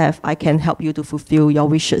like to have? I can help you to fulfill your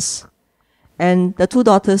wishes. And the 2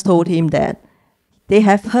 daughters told him that they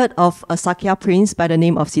have heard of a Sakya prince by the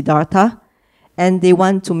name of Siddhartha, and they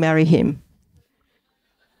want to marry him.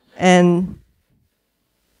 And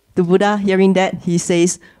the Buddha, hearing that, he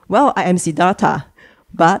says, well, I am Siddhartha,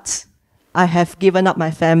 but I have given up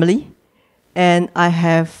my family, and I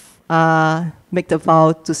have made the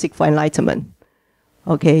vow to seek for enlightenment.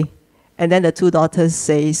 Okay? And then the 2 daughters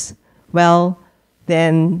says, well,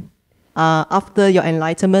 then after your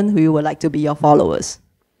enlightenment, we would like to be your followers.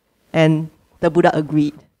 And the Buddha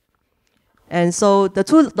agreed. And so the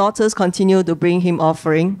 2 daughters continued to bring him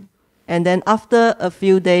offering. And then after a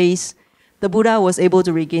few days, the Buddha was able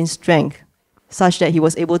to regain strength, such that he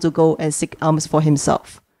was able to go and seek alms for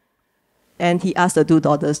himself. And he asked the 2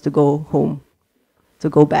 daughters to go home, to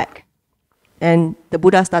go back. And the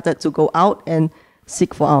Buddha started to go out and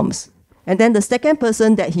seek for alms. And then the second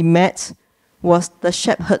person that he met was the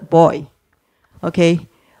shepherd boy. Okay?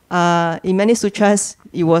 In many sutras,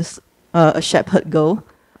 it was a shepherd girl,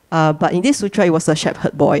 but in this sutra, it was a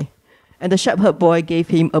shepherd boy. And the shepherd boy gave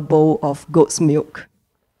him a bowl of goat's milk.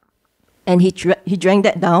 And he drank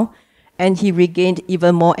that down, and he regained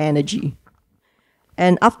even more energy.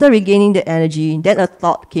 And after regaining the energy, then a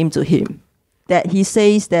thought came to him, that he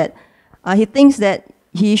says that he thinks that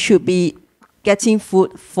he should be getting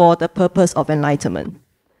food for the purpose of enlightenment.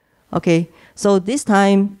 Okay, So this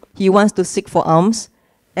time, he wants to seek for alms,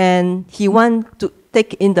 and he wants to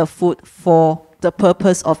take in the food for the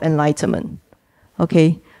purpose of enlightenment.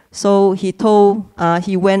 Okay, so he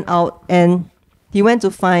went out and he went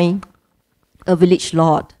to find a village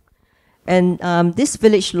lord. And this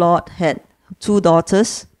village lord had 2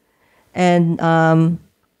 daughters, and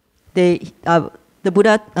the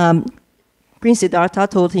Buddha, Prince Siddhartha,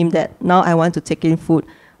 told him that now I want to take in food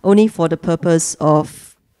only for the purpose of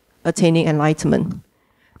attaining enlightenment.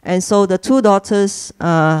 And so the 2 daughters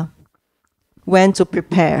went to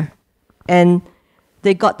prepare, and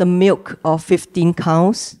they got the milk of 15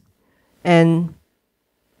 cows and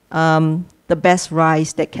the best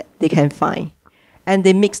rice that they can find. And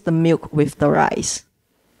they mixed the milk with the rice.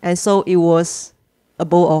 And so it was a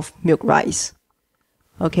bowl of milk rice.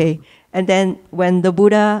 Okay, and then when the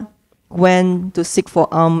Buddha went to seek for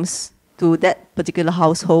alms to that particular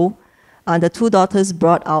household, the 2 daughters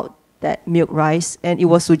brought out that milk rice, and it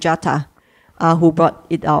was Sujata who brought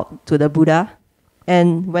it out to the Buddha.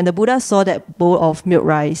 And when the Buddha saw that bowl of milk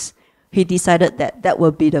rice, he decided that that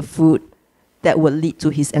would be the food that would lead to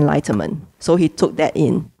his enlightenment. So he took that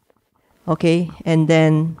in. Okay, and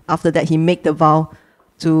then after that, he made the vow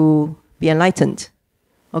to be enlightened.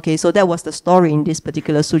 Okay, so that was the story in this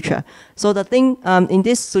particular sutra. So the thing in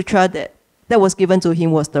this sutra that was given to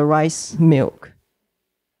him was the rice milk.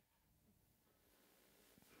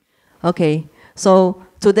 Okay, so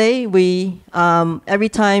today we, every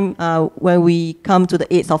time when we come to the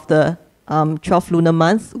 8th of the 12th lunar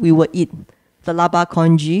month, we will eat the laba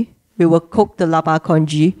congee. We will cook the laba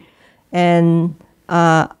congee, and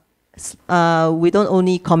we don't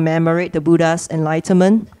only commemorate the Buddha's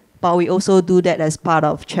enlightenment, but we also do that as part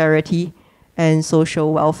of charity and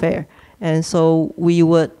social welfare. And so we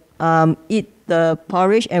would eat the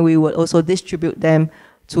porridge, and we would also distribute them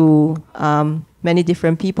to many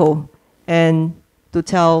different people, and to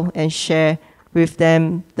tell and share with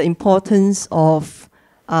them the importance of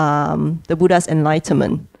the Buddha's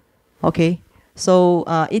enlightenment. Okay, so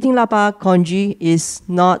eating lapa congee is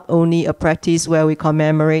not only a practice where we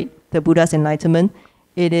commemorate the Buddha's enlightenment,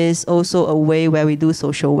 it is also a way where we do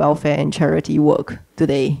social welfare and charity work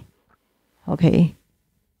today. Okay.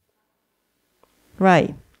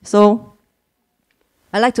 Right. So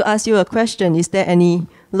I'd like to ask you a question. Is there any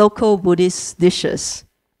local Buddhist dishes?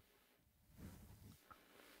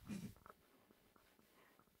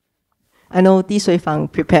 I know Di Sui Fang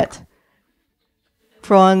prepared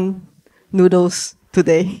prawn noodles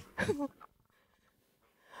today.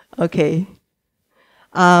 Okay.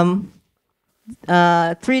 3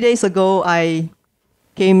 days ago, I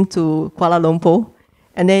came to Kuala Lumpur,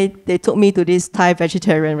 and they took me to this Thai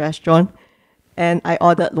vegetarian restaurant, and I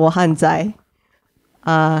ordered lo han zai.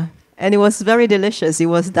 And it was very delicious. It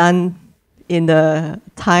was done in the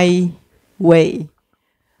Thai way.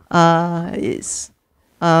 It's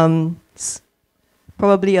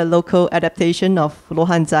probably a local adaptation of lo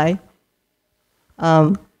han zai.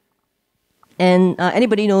 And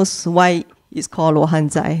anybody knows why it's called lo han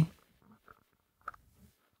zai?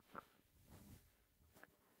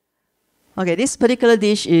 Okay, this particular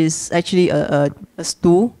dish is actually a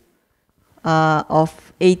stew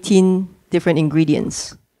of 18 different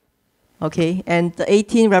ingredients. Okay, and the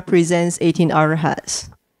 18 represents 18 arahats.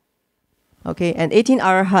 Okay, and 18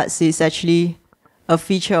 arahats is actually a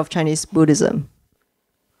feature of Chinese Buddhism.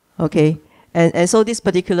 Okay, and so this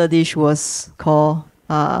particular dish was called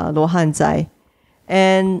lo han zai.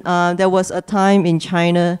 And there was a time in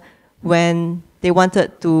China when they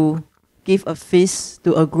wanted to give a feast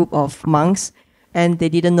to a group of monks, and they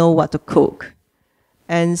didn't know what to cook.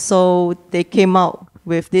 And so they came out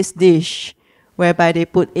with this dish whereby they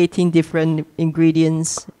put 18 different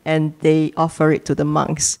ingredients and they offer it to the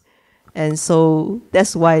monks. And so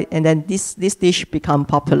that's why, and then this dish became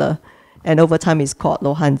popular, and over time it's called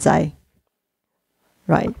lo han zai.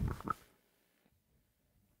 Right.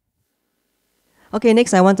 Okay,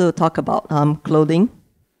 next I want to talk about clothing.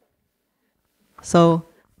 So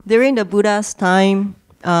during the Buddha's time,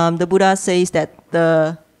 the Buddha says that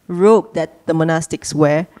the robe that the monastics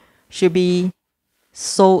wear should be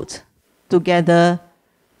sewed together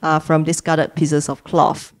from discarded pieces of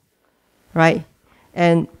cloth, right?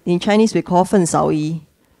 And in Chinese we call fen sao yi.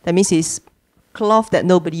 That means it's cloth that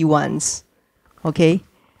nobody wants, okay?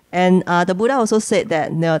 And the Buddha also said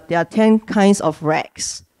that there are 10 kinds of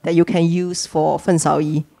rags that you can use for fen sao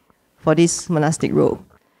yi, for this monastic robe.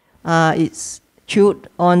 It's chewed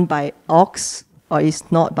on by ox, or is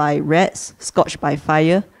gnawed by rats, scorched by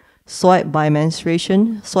fire, soiled by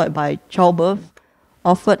menstruation, soiled by childbirth,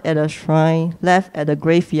 offered at a shrine, left at a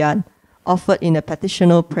graveyard, offered in a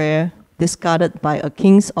petitional prayer, discarded by a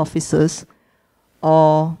king's officers,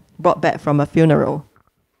 or brought back from a funeral.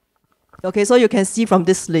 Okay, so you can see from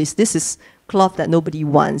this list, this is cloth that nobody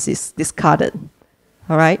wants, is discarded.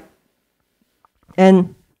 All right?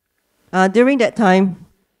 And during that time,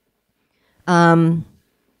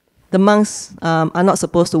 the monks are not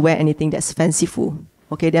supposed to wear anything that's fanciful.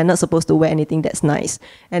 Okay, they're not supposed to wear anything that's nice.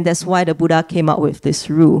 And that's why the Buddha came out with this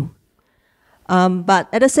rule. But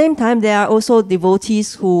at the same time, there are also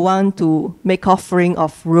devotees who want to make offering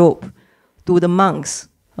of robe to the monks.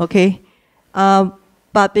 Okay?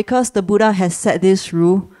 But because the Buddha has set this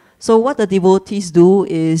rule, so what the devotees do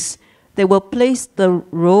is they will place the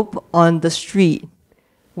robe on the street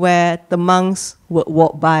where the monks would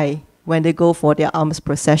walk by when they go for their alms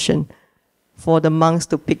procession, for the monks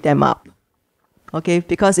to pick them up. Okay,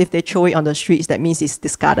 because if they throw it on the streets, that means it's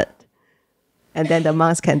discarded. And then the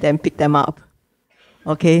monks can then pick them up.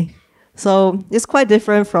 Okay, so it's quite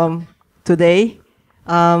different from today.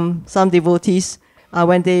 Some devotees,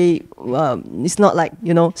 when they, it's not like,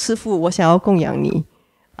 师父我想要供养你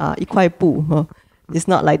一块布. It's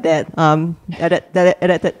not like that. At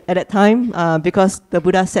that time, because the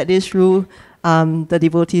Buddha set this rule, the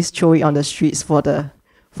devotees throw it on the streets for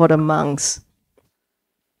the monks.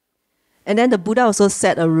 And then the Buddha also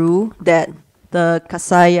set a rule that the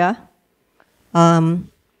kasaya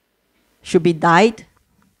should be dyed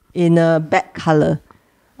in a bad color,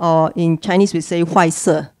 or in Chinese we say 坏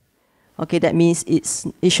色. Okay, that means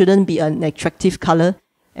it shouldn't be an attractive color,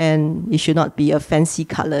 and it should not be a fancy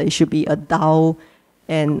color. It should be a dull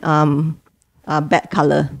and bad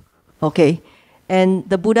color. Okay, and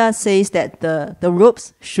the Buddha says that the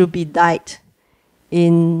robes should be dyed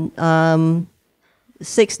in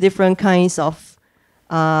 6 different kinds of,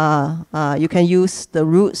 you can use the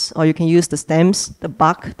roots, or you can use the stems, the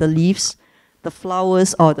bark, the leaves, the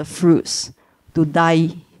flowers, or the fruits to dye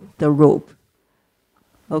the robe.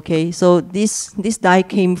 Okay, so this dye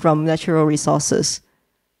came from natural resources,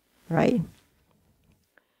 right?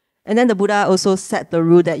 And then the Buddha also set the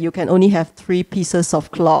rule that you can only have 3 pieces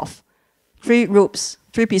of cloth, 3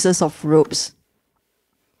 pieces of robes.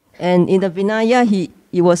 And in the Vinaya,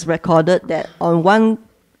 it was recorded that on one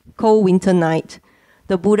cold winter night,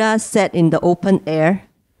 the Buddha sat in the open air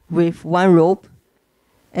with 1 robe,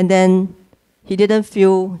 and then he didn't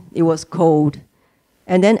feel it was cold.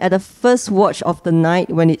 And then at the first watch of the night,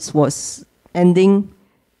 when it was ending,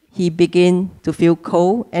 he began to feel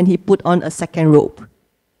cold, and he put on a 2nd robe.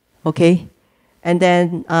 Okay, and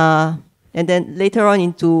then later on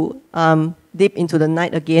into deep into the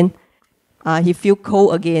night again, he feel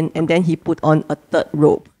cold again, and then he put on a 3rd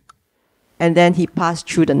robe, and then he passed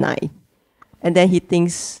through the night, and then he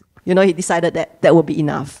thinks, he decided that would be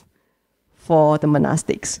enough for the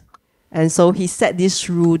monastics, and so he set this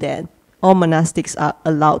rule that all monastics are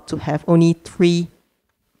allowed to have only three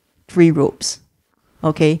robes.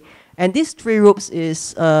 Okay, and these 3 robes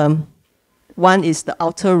is one is the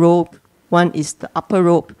outer robe, one is the upper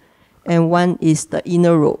robe, and one is the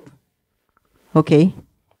inner robe. Okay.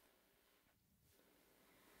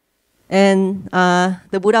 And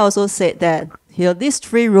the Buddha also said that these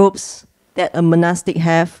 3 robes that a monastic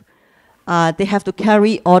have, they have to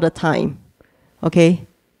carry all the time. Okay,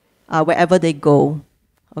 wherever they go.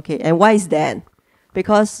 Okay, and why is that?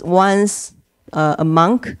 Because once a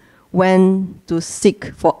monk went to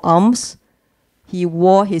seek for alms, he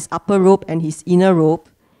wore his upper robe and his inner robe,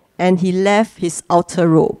 and he left his outer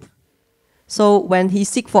robe. So when he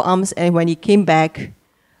seek for alms and when he came back,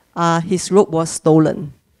 his robe was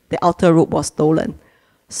stolen. The outer robe was stolen.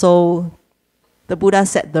 So the Buddha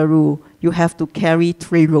set the rule, you have to carry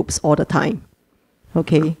 3 robes all the time.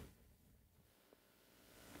 Okay.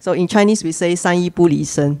 So in Chinese we say 三衣不离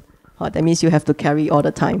身. That means you have to carry all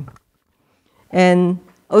the time. And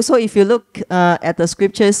also if you look at the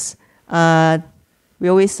scriptures, we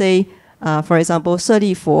always say, for example, 舍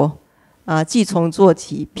利弗既从坐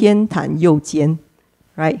起，偏袒右肩,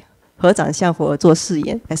 right? 合掌向佛做誓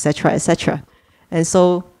言, etc., etc. And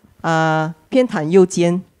so, 偏袒右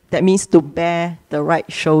肩, that means to bear the right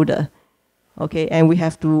shoulder. Okay, and we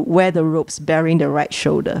have to wear the robes bearing the right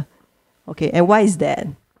shoulder. Okay, and why is that?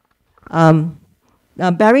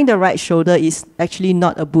 Bearing the right shoulder is actually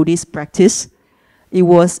not a Buddhist practice. It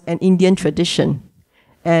was an Indian tradition.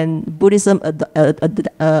 And Buddhism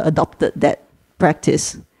adopted that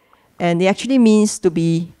practice. And it actually means to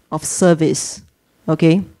be of service,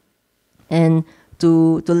 okay? And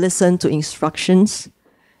to listen to instructions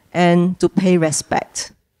and to pay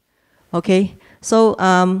respect, okay? So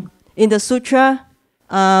in the sutra,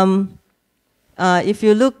 if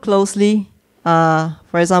you look closely,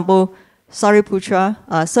 for example, Sariputra,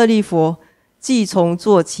 舍利弗既从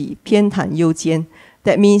坐起，偏袒右肩.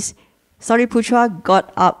 That means Sariputra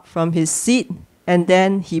got up from his seat and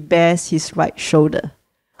then he bares his right shoulder.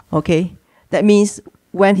 Okay? That means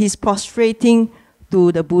when he's prostrating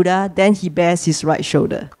to the Buddha, then he bares his right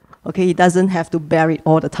shoulder. Okay? He doesn't have to bear it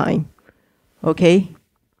all the time. Okay?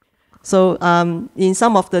 So in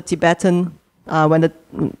some of the Tibetan,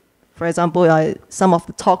 for example, some of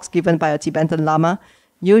the talks given by a Tibetan Lama,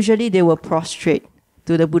 usually they will prostrate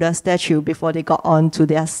to the Buddha statue before they got on to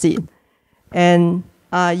their seat. And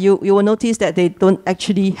you will notice that they don't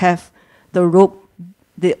actually have the robe,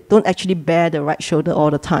 they don't actually bear the right shoulder all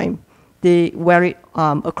the time. They wear it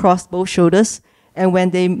across both shoulders, and when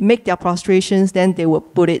they make their prostrations, then they will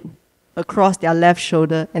put it across their left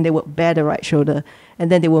shoulder and they will bear the right shoulder.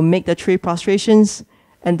 And then they will make the 3 prostrations,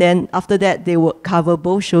 and then after that they will cover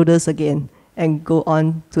both shoulders again and go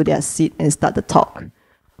on to their seat and start the talk.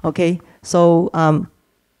 Okay, so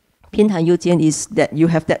Pin Han Yu Jian is that you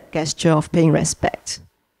have that gesture of paying respect.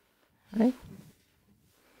 Right?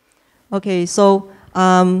 Okay, so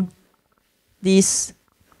there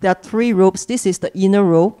are 3 robes. This is the inner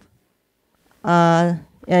robe, and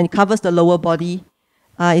it covers the lower body.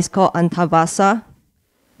 It's called Antavasa,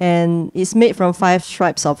 and it's made from 5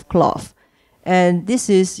 stripes of cloth. And this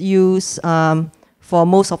is used for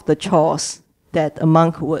most of the chores that a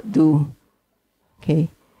monk would do. Okay,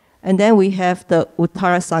 and then we have the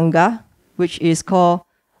Uttarasanga, which is called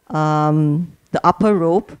the upper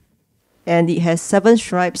robe, and it has 7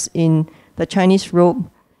 stripes in the Chinese robe,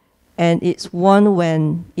 and it's worn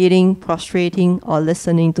when eating, prostrating, or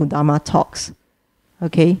listening to Dharma talks.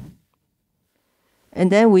 Okay. And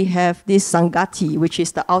then we have this Sangati, which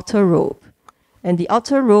is the outer robe. And the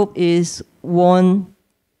outer robe is worn,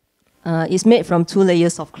 is made from 2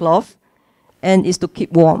 layers of cloth, and is to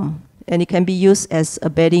keep warm. And it can be used as a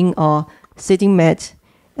bedding or sitting mat,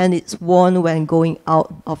 and it's worn when going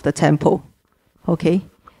out of the temple, okay,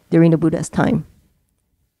 during the Buddha's time.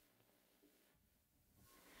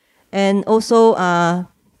 And also,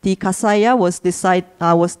 the Kasaya was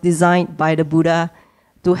designed by the Buddha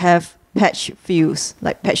to have patch feel,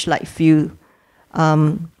 like patch-like feel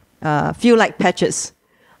like patches.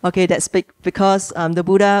 Okay, that's because the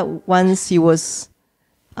Buddha, once he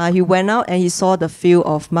went out and he saw the field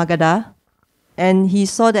of Magadha, and he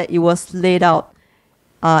saw that it was laid out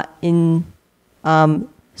in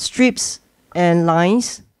strips and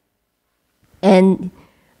lines, and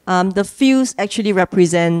the fields actually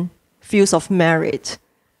represent fields of merit.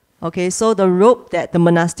 Okay, so the robe that the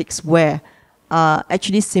monastics wear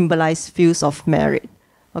actually symbolize fields of merit.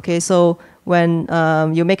 Okay, so when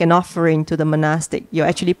you make an offering to the monastic, you're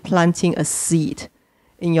actually planting a seed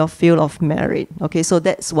in your field of merit. Okay, so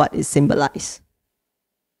that's what it symbolizes.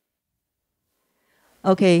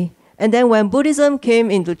 Okay, and then when Buddhism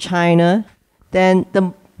came into China, then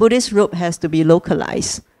the Buddhist robe has to be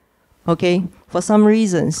localized. Okay, for some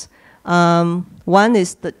reasons. One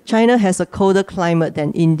is that China has a colder climate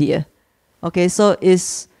than India. Okay, so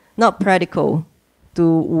it's not practical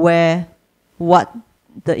to wear what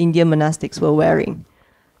the Indian monastics were wearing.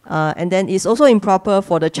 And then it's also improper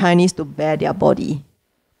for the Chinese to bare their body.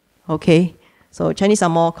 Okay, so Chinese are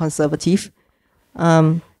more conservative.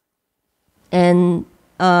 And then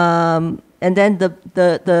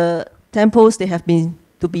the temples, they have been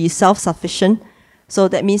to be self-sufficient. So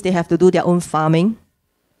that means they have to do their own farming,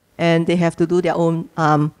 and they have to do their own,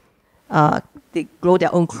 they grow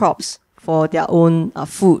their own crops for their own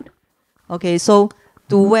food. Okay, so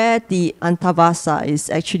to wear the Antavasa is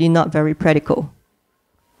actually not very practical.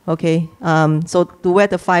 Okay, so to wear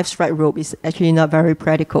the 5-stripe robe is actually not very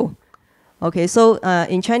practical. Okay, so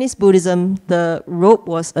in Chinese Buddhism, the robe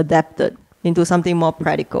was adapted into something more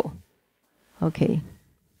practical. Okay,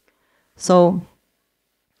 so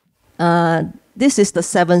this is the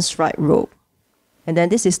 7-stripe robe, and then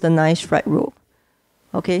this is the 9-stripe robe.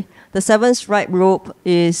 Okay, the 7-stripe robe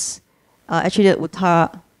is actually the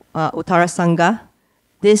Uttarasanga.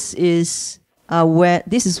 This is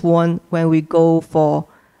worn when we go for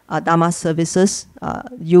Dharma services,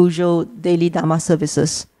 usual daily Dharma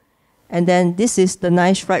services. And then this is the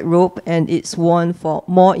 9-stripe robe, and it's worn for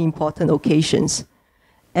more important occasions.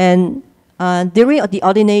 And during the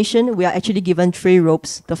ordination, we are actually given 3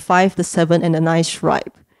 robes, the 5, the 7, and the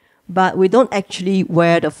 9-stripe. But we don't actually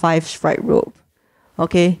wear the 5-stripe robe,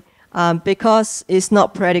 okay? Because it's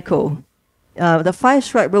not practical. The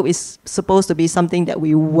 5-stripe robe is supposed to be something that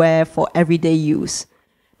we wear for everyday use.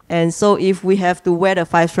 And so if we have to wear the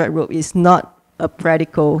 5-stripe robe, it's not a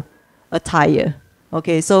practical attire.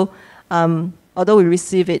 Okay, so although we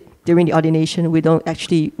receive it during the ordination, we don't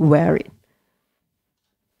actually wear it.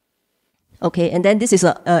 Okay, and then this is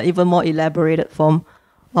an even more elaborated form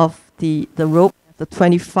of the robe. the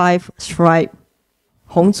 25 stripe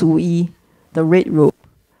Hong Zu Yi, the red robe.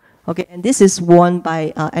 Okay, and this is worn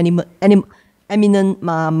by eminent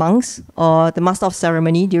monks or the master of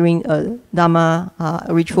ceremony during a Dharma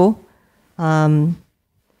ritual. They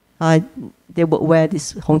would wear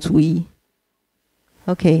this Hong Zu Yi.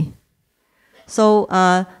 Okay, so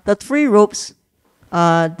the 3 robes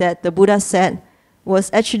that the Buddha said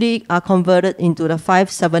was actually converted into the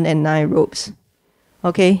 5, 7, and 9 robes.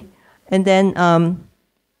 Okay, and then,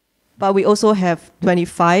 but we also have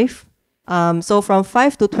 25. So from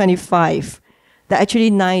 5 to 25, there are actually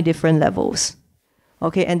 9 different levels.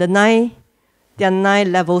 Okay, and there are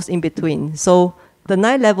 9 levels in between. So the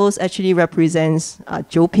 9 levels actually represents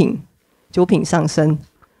九品 上升.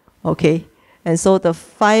 Okay, and so the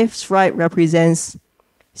 5 stripe represents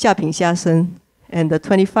下品下升, and the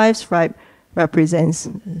 25 stripe represents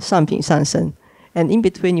上品上升. And in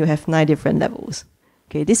between you have 9 different levels.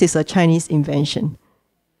 Okay, this is a Chinese invention,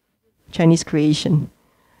 Chinese creation.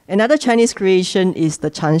 Another Chinese creation is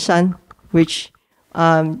the Chanshan, which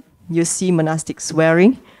you see monastics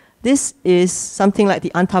wearing. This is something like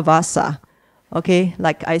the Antavasa. Okay,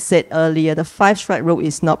 like I said earlier, the 5 stripe robe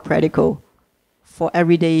is not practical for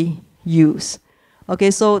everyday use.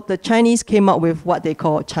 Okay, so the Chinese came up with what they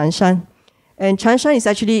call Chanshan. And Chanshan is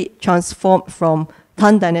actually transformed from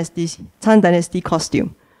Tang Dynasty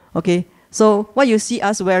costume. Okay, so what you see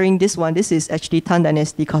us wearing this one, this is actually Tang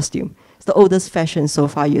Dynasty costume. It's the oldest fashion so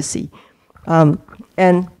far you see.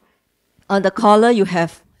 And on the collar, you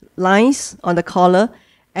have lines on the collar.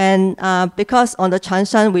 And because on the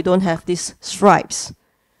Chanshan, we don't have these stripes,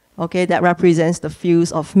 okay, that represents the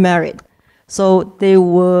fields of merit. So they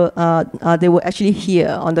were actually here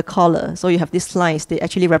on the collar. So you have these lines. They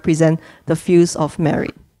actually represent the fields of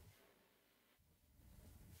merit.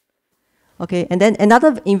 Okay, and then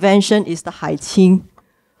another invention is the haiqing.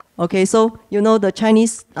 Okay, so you know the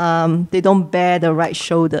Chinese, they don't bear the right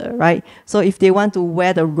shoulder, right? So if they want to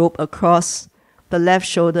wear the robe across the left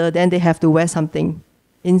shoulder, then they have to wear something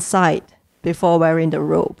inside before wearing the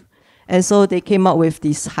robe. And so they came up with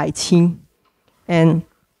this haiqing. And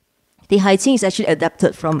the haiqing is actually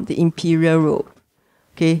adapted from the imperial robe.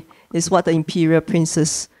 Okay, it's what the imperial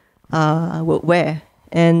princes would wear.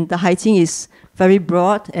 And the haiqing is very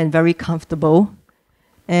broad and very comfortable.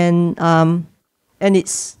 And the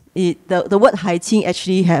word haiqing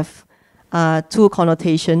actually have 2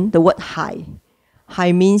 connotations. The word hai.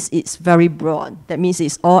 Hai means it's very broad. That means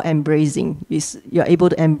it's all-embracing. You're able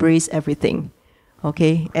to embrace everything.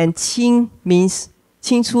 Okay, and qing means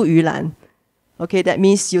青出于蓝. Okay, that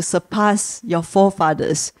means you surpass your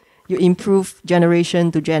forefathers. You improve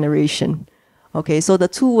generation to generation. Okay, so the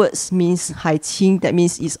 2 words means haiqing. That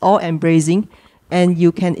means it's all-embracing, and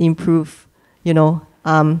you can improve, you know,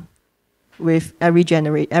 with every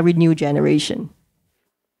new generation.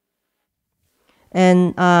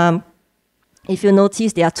 And if you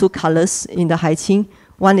notice, there are 2 colors in the haiqing.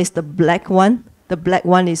 One is the black one. The black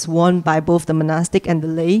one is worn by both the monastic and the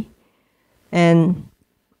lay. And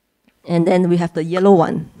then we have the yellow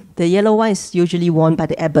one. The yellow one is usually worn by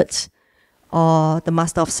the abbot or the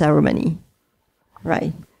master of ceremony,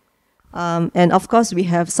 right? And of course, we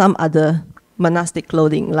have some other monastic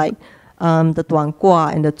clothing like the duan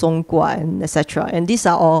gua and the zong gua and etc. And these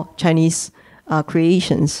are all Chinese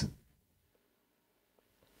creations.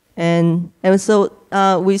 And so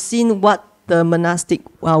we've seen what the monastic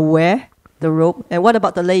wear, the robe. And what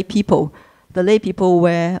about the lay people? The lay people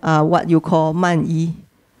wear what you call man yi,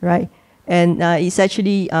 right? And it's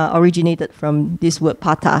actually originated from this word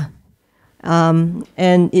pata.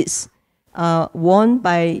 And it's worn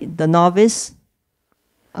by the novice.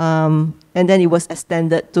 And then it was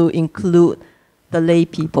extended to include the lay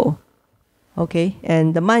people. Okay,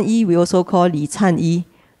 and the man yi we also call li can yi.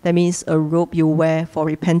 That means a robe you wear for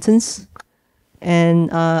repentance. And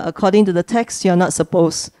according to the text, you're not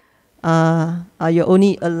supposed, you're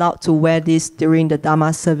only allowed to wear this during the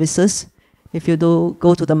Dharma services. If you do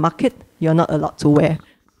go to the market, you're not allowed to wear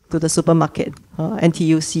to the supermarket,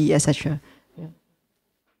 NTUC, etc. Yeah.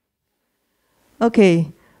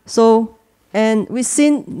 Okay, so, and we've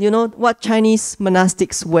seen, you know, what Chinese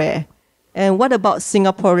monastics wear. And what about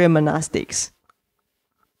Singaporean monastics?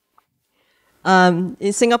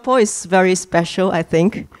 In Singapore, it's very special, I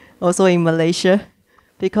think, also in Malaysia,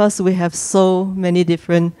 because we have so many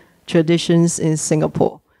different traditions in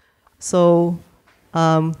Singapore. So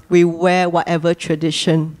we wear whatever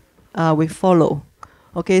tradition we follow.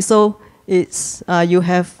 Okay, so it's you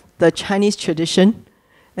have the Chinese tradition,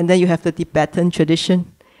 and then you have the Tibetan tradition,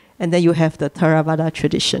 and then you have the Theravada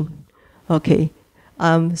tradition. Okay,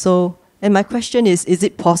 so, and my question is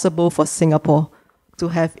it possible for Singapore to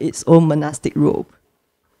have its own monastic robe,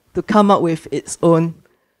 to come up with its own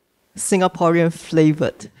Singaporean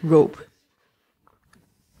flavored robe.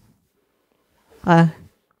 The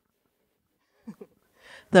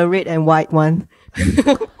red and white one.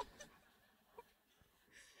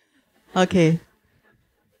 Okay.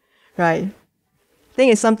 Right. I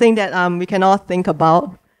think it's something that we can all think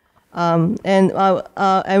about. And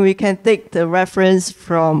we can take the reference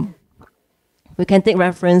from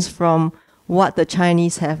what the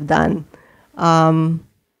Chinese have done. But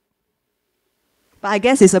I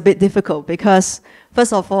guess it's a bit difficult because,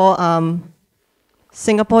 first of all,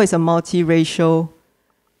 Singapore is a multiracial,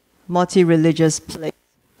 multi-religious place.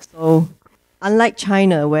 So, unlike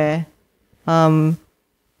China, where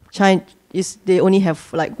they only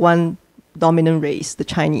have like one dominant race, the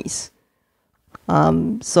Chinese.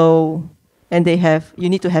 And you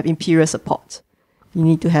need to have imperial support. You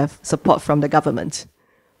need to have support from the government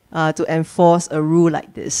to enforce a rule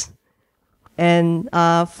like this. And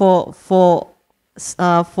for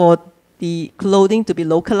the clothing to be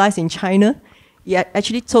localized in China, it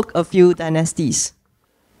actually took a few dynasties.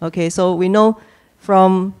 Okay, so we know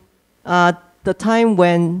from the time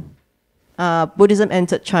when Buddhism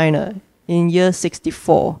entered China in year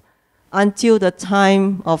 64 until the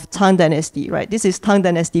time of Tang Dynasty, right? This is Tang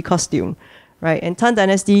Dynasty costume, right? And Tang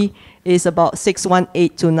Dynasty is about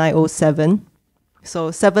 618 to 907, so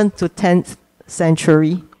 7th to 10th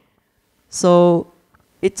century. So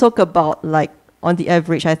it took about, like, on the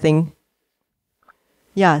average, I think,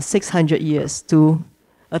 600 years to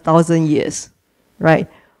 1,000 years, right?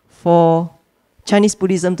 For Chinese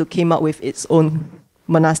Buddhism to come up with its own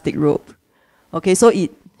monastic robe. Okay, so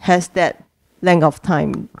it has that length of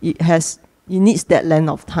time. It needs that length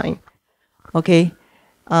of time. Okay,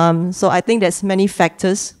 so I think there's many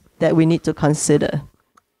factors that we need to consider.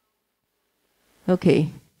 Okay,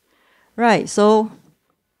 right. So,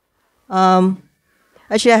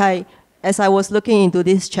 actually, as I was looking into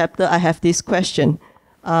this chapter, I have this question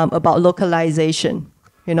about localization.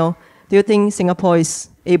 You know, do you think Singapore is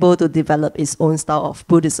able to develop its own style of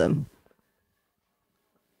Buddhism?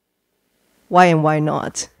 Why and why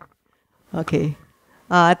not? Okay,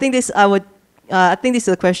 I think this is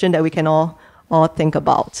a question that we can all think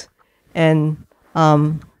about, but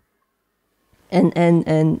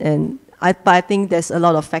I think there's a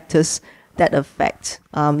lot of factors that affect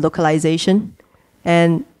localization,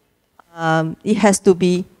 and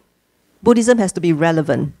Buddhism has to be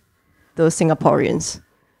relevant to Singaporeans.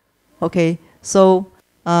 Okay, so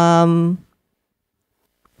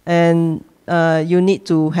you need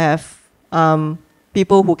to have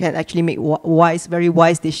people who can actually make very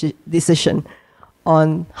wise decision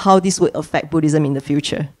on how this would affect Buddhism in the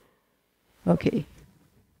future. Okay.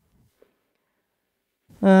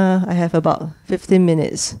 I have about 15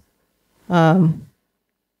 minutes. I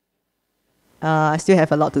still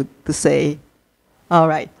have a lot to say. All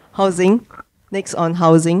right, housing. Next on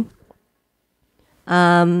housing.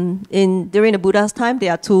 During the Buddha's time,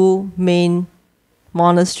 there are two main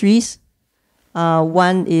monasteries.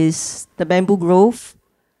 One is the Bamboo Grove,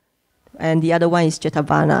 and the other one is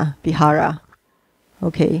Jetavana Vihara.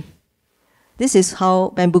 Okay, this is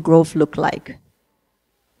how Bamboo Grove look like.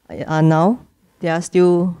 Now there are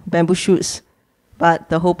still bamboo shoots, but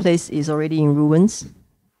the whole place is already in ruins.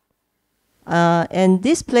 And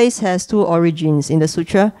this place has two origins in the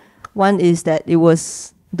sutra. One is that it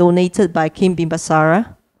was donated by King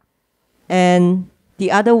Bimbasara, and the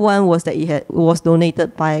other one was that it was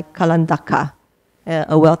donated by Kalandaka,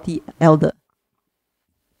 a wealthy elder.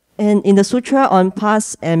 And in the sutra on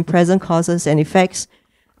past and present causes and effects,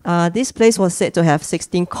 this place was said to have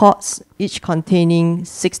 16 courts, each containing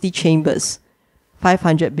 60 chambers,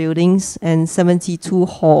 500 buildings, and 72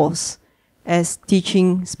 halls as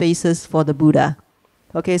teaching spaces for the Buddha.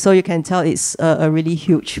 Okay, so you can tell it's a really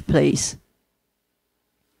huge place.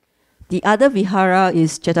 The other vihara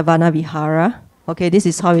is Jetavana Vihara. Okay, this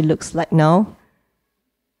is how it looks like now.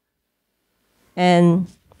 And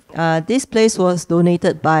this place was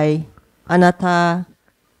donated by Anatta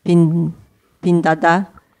Pindada,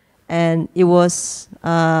 and it was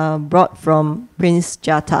brought from Prince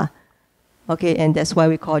Jata. Okay, and that's why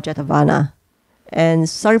we call it Jetavana. And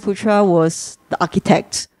Sariputra was the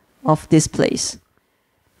architect of this place.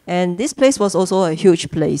 And this place was also a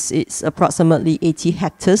huge place. It's approximately 80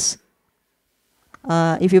 hectares.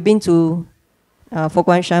 If you've been to Fo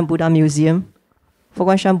Guang Shan Buddha Museum, Fo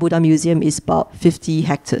Guang Shan Buddha Museum is about 50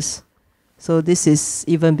 hectares. So this is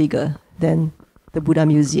even bigger than the Buddha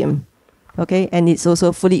Museum. Okay, and it's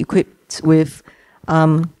also fully equipped with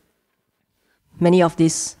many of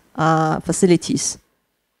these facilities.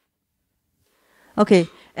 Okay,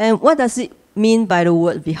 and what does it mean by the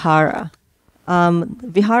word vihara?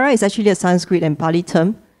 Vihara is actually a Sanskrit and Pali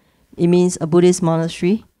term. It means a Buddhist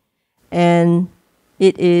monastery, and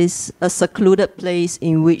it is a secluded place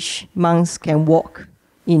in which monks can walk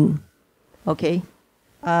in. Okay,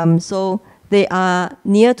 so they are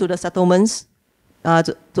near to the settlements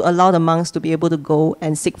to allow the monks to be able to go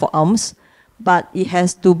and seek for alms, but it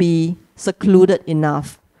has to be secluded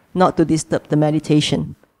enough not to disturb the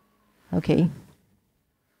meditation. Okay.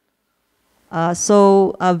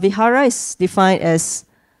 So vihara is defined as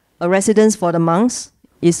a residence for the monks.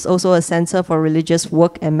 It's also a center for religious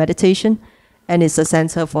work and meditation, and it's a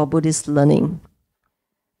center for Buddhist learning.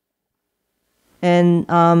 And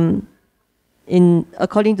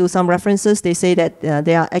according to some references, they say that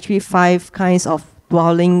there are actually 5 kinds of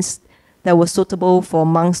dwellings that were suitable for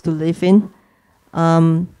monks to live in,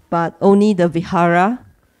 but only the vihara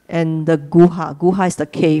and the guha is the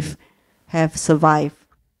cave, have survived.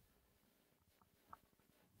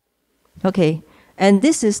 Okay, and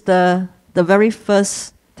this is the very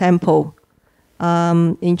first temple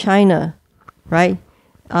in China, right?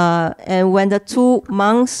 And when the 2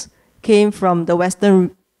 monks came from the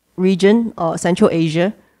Western region or Central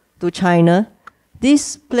Asia to China,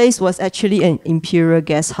 this place was actually an imperial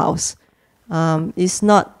guest house. It's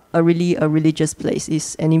not really a religious place.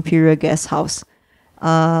 It's an imperial guest house.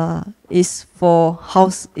 It's for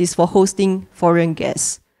hosting foreign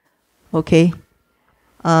guests. Okay.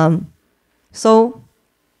 So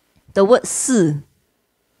the word Si,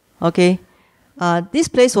 okay, this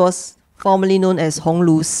place was formerly known as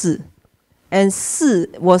Honglu Si, and Si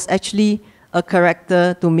was actually a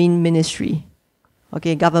character to mean ministry,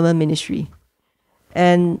 okay, government ministry,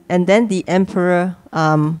 and then the emperor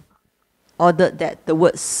ordered that the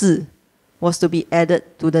word Si was to be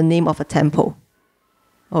added to the name of a temple,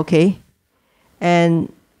 okay,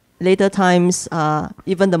 and later times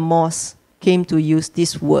even the mosque came to use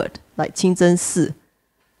this word, like Qingzhen Si,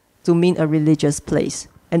 to mean a religious place.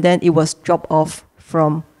 And then it was dropped off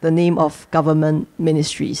from the name of government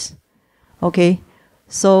ministries. Okay,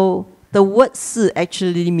 so the word Si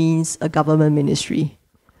actually means a government ministry.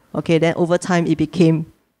 Okay, then over time it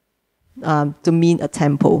became to mean a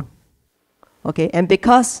temple. Okay, and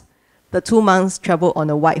because the 2 monks traveled on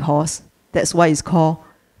a white horse, that's why it's called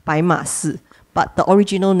Bai Ma Si. But the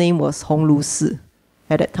original name was Honglu Si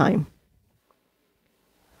at that time.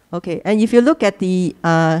 Okay, and if you look at the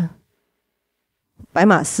Bai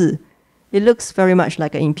Ma Si, it looks very much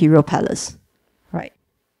like an imperial palace, right?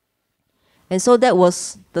 And so that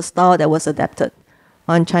was the style that was adapted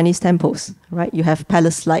on Chinese temples, right? You have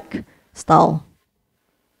palace-like style.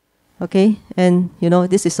 Okay, and you know,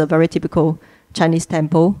 this is a very typical Chinese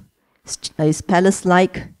temple. It's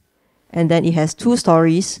palace-like, and then it has 2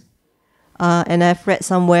 stories. And I've read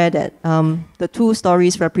somewhere that the 2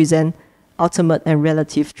 stories represent ultimate and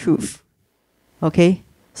relative truth. Okay,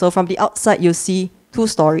 so from the outside you see 2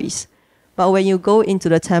 stories, but when you go into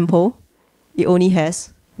the temple, it only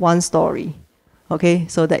has 1 story. Okay,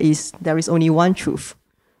 so there is only 1 truth,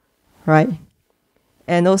 right?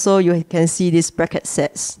 And also you can see these bracket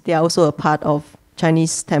sets. They are also a part of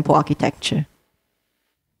Chinese temple architecture.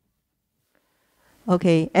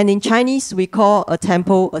 Okay, and in Chinese we call a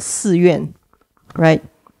temple a Si Yuan, right?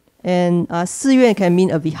 And Si Yuan can mean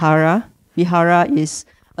a vihara. Vihara is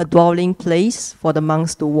a dwelling place for the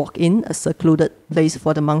monks to walk in, a secluded place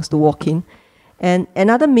for the monks to walk in. And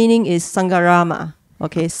another meaning is Sangharama.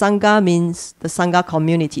 Okay, Sangha means the Sangha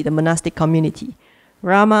community, the monastic community.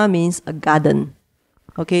 Rama means a garden.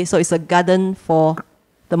 Okay, so it's a garden for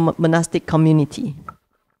the monastic community.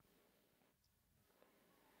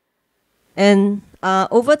 And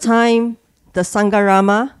over time, the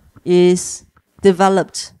Sangharama is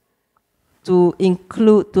developed to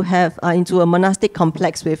have into a monastic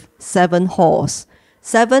complex with 7 halls.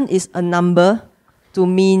 7 is a number to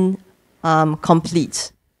mean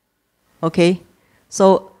complete. Okay,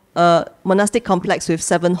 so a monastic complex with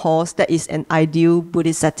 7 halls, that is an ideal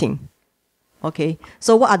Buddhist setting. Okay,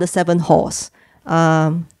 so what are the 7 halls?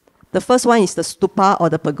 The first one is the stupa or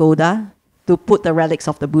the pagoda to put the relics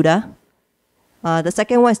of the Buddha. The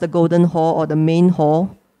second one is the golden hall or the main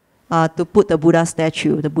hall to put the Buddha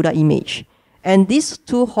statue, the Buddha image. And these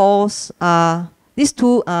 2 halls are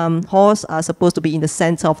supposed to be in the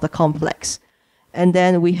center of the complex. And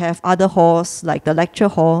then we have other halls like the lecture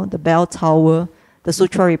hall, the bell tower, the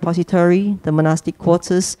sutra repository, the monastic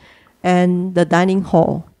quarters, and the dining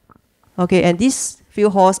hall. Okay, and these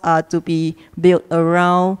few halls are to be built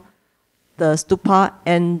around the stupa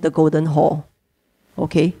and the golden hall.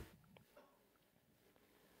 Okay.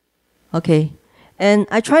 Okay, and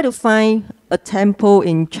I try to find a temple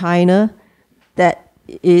in China that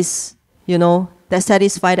is that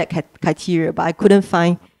satisfy that criteria, but I couldn't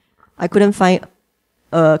find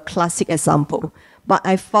a classic example. But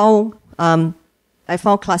I found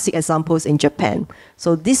classic examples in Japan.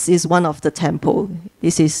 So this is one of the temple.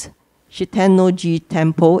 This is Shitennoji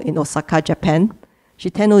Temple in Osaka, Japan.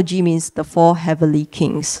 Shitennoji means the 4 heavenly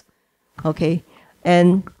kings. Okay,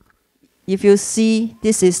 and if you see,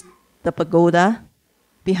 this is the pagoda.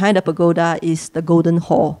 Behind the pagoda is the Golden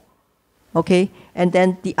Hall. Okay, and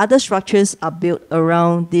then the other structures are built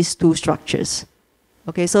around these 2 structures.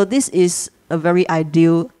 Okay, so this is a very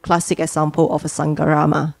ideal classic example of a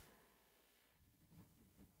Sangharama.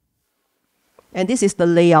 And this is the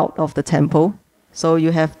layout of the temple. So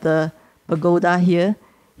you have the pagoda here,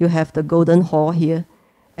 you have the Golden Hall here,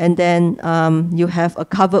 and then you have a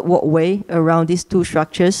covered walkway around these 2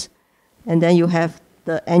 structures, and then you have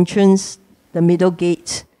the entrance, the middle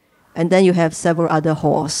gate, and then you have several other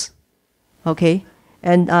halls. Okay,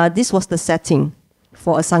 and this was the setting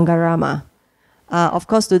for a Sangharama. Of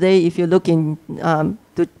course, today, if you look in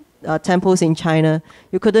temples in China,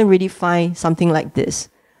 you couldn't really find something like this.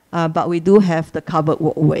 But we do have the covered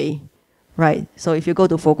walkway, right? So if you go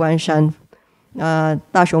to Fo Guang Shan,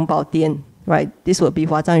 Da Xiong Bao Dian, right? This would be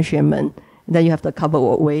Hua Zhang Xuan Men. Then you have the covered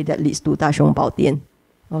walkway that leads to Da Xiong Bao Dian.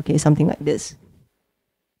 Okay, something like this.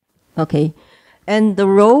 Okay, and the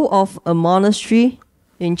role of a monastery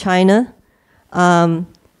in China,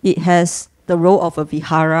 it has the role of a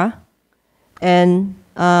vihara, and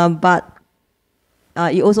but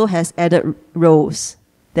it also has added roles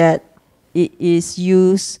that it is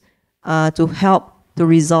used to help to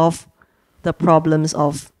resolve the problems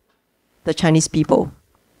of the Chinese people.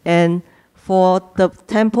 And for the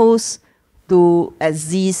temples to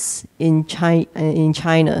exist in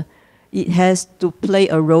China, it has to play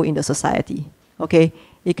a role in the society. Okay,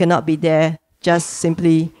 it cannot be there just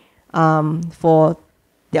simply for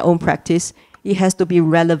their own practice. It has to be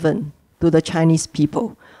relevant to the Chinese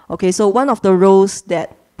people. Okay, so one of the roles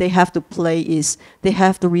that they have to play is they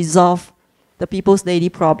have to resolve the people's daily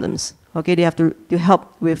problems. Okay, they have to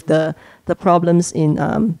help with the problems in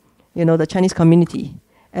the Chinese community.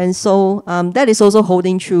 And so that is also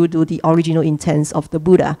holding true to the original intents of the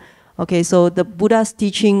Buddha. Okay, so the Buddha's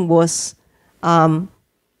teaching was taught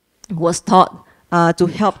to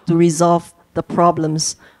help to resolve the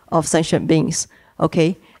problems of sentient beings.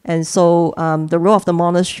 Okay, and so the role of the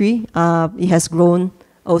monastery, it has grown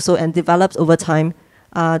also and developed over time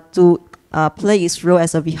to play its role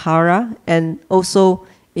as a vihara and also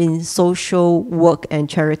in social work and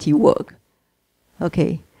charity work.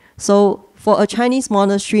 Okay, so for a Chinese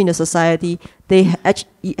monastery in the society, they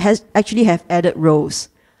actually have added roles.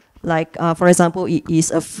 Like, for example, it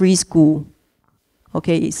is a free school.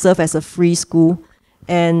 Okay, it serves as a free school.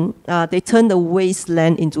 And they turn the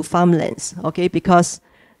wasteland into farmlands, okay, because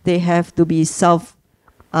they have to be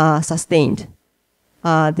self-sustained.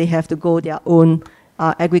 They have to go their own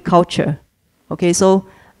agriculture. Okay, so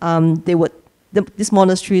these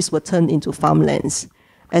monasteries were turned into farmlands,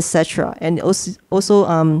 etc. And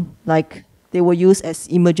also like they were used as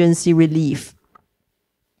emergency relief.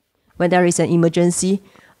 When there is an emergency,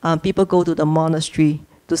 people go to the monastery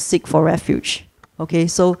to seek for refuge. Okay,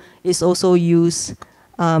 so it's also used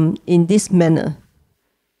in this manner.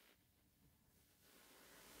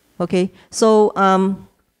 Okay, so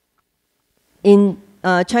in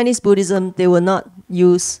Chinese Buddhism, they were not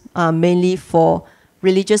used mainly for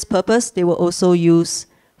religious purpose. They were also used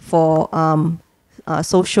for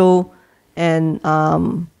social and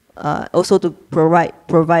also to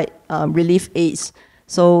provide relief aids.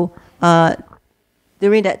 So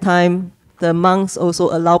during that time, the monks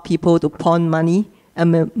also allow people to pawn money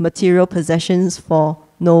and material possessions for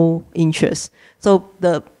no interest. So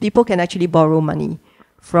the people can actually borrow money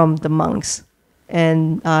from the monks,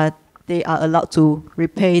 and they are allowed to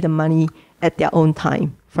repay the money at their own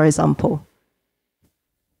time, for example.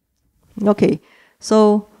 Okay,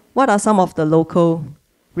 so what are some of the local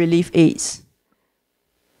relief aids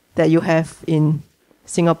that you have in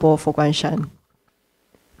Singapore, Fo Guang Shan,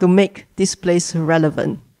 to make this place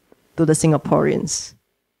relevant to the Singaporeans?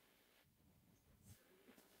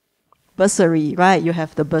 Bursary, right? You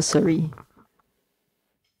have the bursary.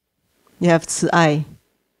 You have 慈爱,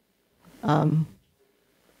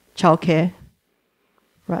 childcare,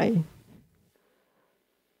 right?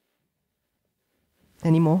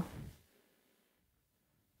 Any more?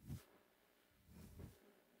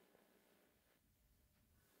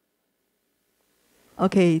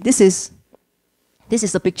 Okay, this is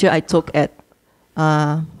a picture I took at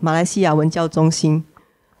Malaysia Wenjiao Zhongxin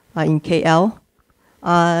in KL.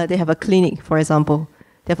 They have a clinic, for example.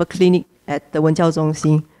 They have a clinic at the Wenjiao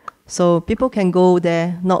Zhongxin So people can go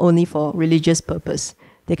there not only for religious purpose,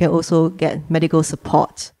 they can also get medical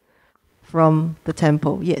support from the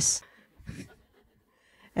temple. Yes.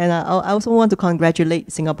 And I also want to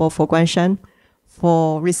congratulate Singapore Fo Guang Shan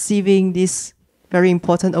for receiving this very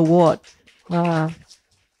important award.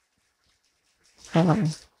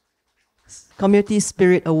 Community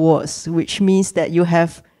Spirit Awards, which means that you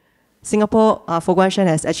have Singapore, Fo Guang Shan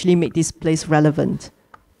has actually made this place relevant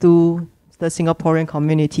to the Singaporean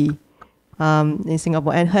community in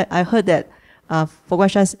Singapore. And I heard that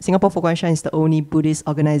Singapore Fo Guang Shan is the only Buddhist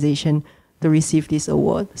organization to receive this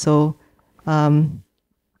award. So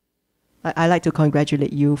I like to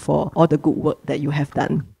congratulate you for all the good work that you have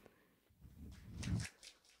done.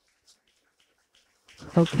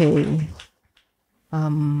 Okay.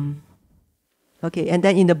 Okay, and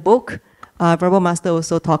then in the book, Venerable Master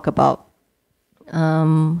also talk about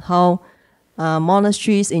how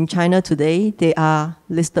monasteries in China today, they are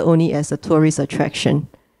listed only as a tourist attraction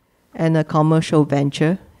and a commercial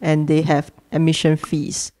venture, and they have admission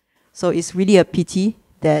fees. So it's really a pity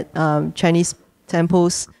that Chinese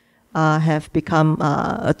temples have become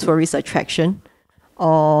a tourist attraction,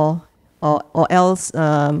 or else,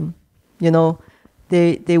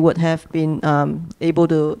 they would have been able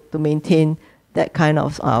to maintain that kind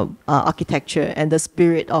of architecture and the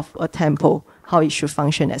spirit of a temple, how it should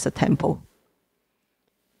function as a temple.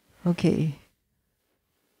 Okay.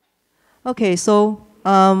 Okay, so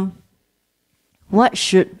what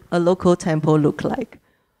should a local temple look like?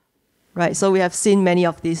 Right, so we have seen many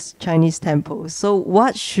of these Chinese temples. So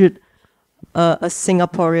what should a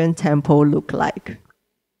Singaporean temple look like?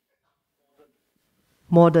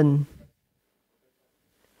 Modern.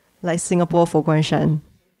 Like Singapore Fo Guang Shan.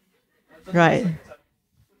 Right.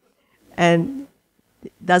 And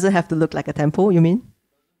it doesn't have to look like a temple, you mean?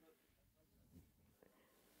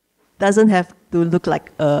 Doesn't have to look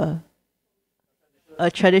like a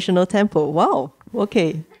traditional temple. Wow,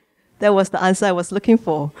 okay. That was the answer I was looking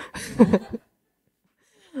for.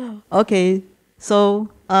 Okay, so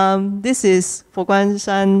this is Fo Guang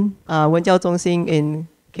Shan Wenjiao Zhongxing in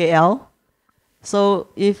KL. So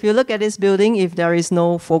if you look at this building, if there is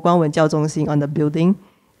no Fo Guang Wenjiao Zhongxing on the building,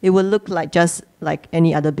 it will look like just like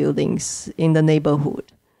any other buildings in the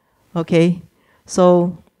neighborhood. Okay,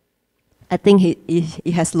 so I think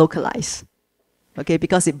it has localized. Okay,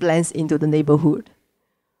 because it blends into the neighborhood.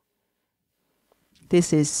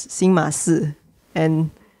 This is Xingma Si,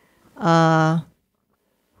 and I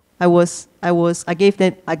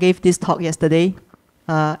gave this talk yesterday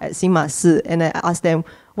at Xingma Si, and I asked them,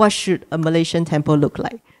 what should a Malaysian temple look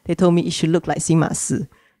like? They told me it should look like Xingma Si.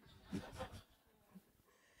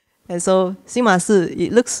 And so Xingma Si,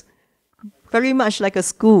 it looks very much like a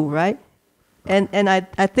school, right? And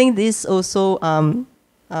I think this also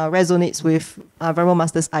resonates with Venerable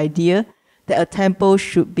Master's idea that a temple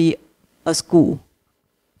should be a school.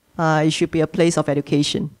 It should be a place of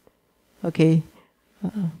education. Okay.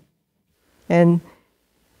 And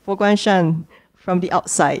Fo Guang Shan, from the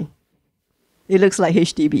outside, it looks like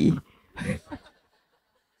HDB.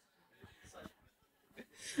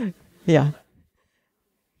 Yeah.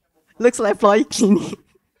 Looks like polyclinic.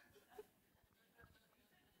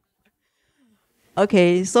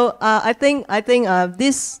 Okay, so I think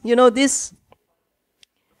this,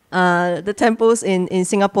 the temples in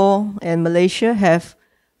Singapore and Malaysia have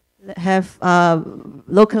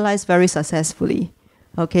localized very successfully.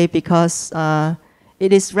 Okay, because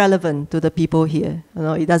it is relevant to the people here.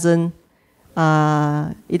 It doesn't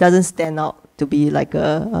stand out to be like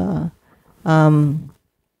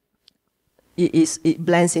it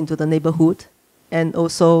blends into the neighborhood, and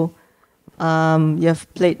also you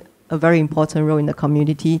have played a very important role in the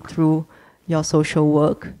community through your social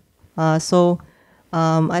work. So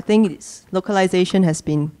I think its localization has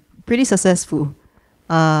been pretty successful.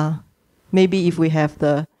 Maybe if we have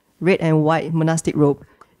the red and white monastic robe,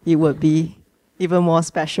 it would be even more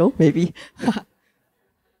special, maybe.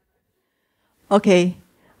 Okay,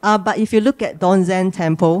 but if you look at Donzen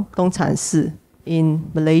Temple, Dongchan Si,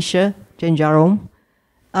 in Malaysia, Jenjarong,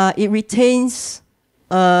 it retains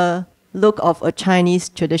a look of a Chinese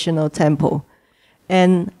traditional temple.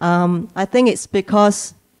 And I think it's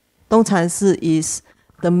because Dongchan Si is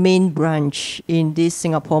the main branch in this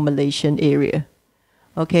Singapore-Malaysian area.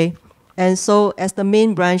 Okay, and so as the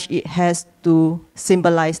main branch, it has to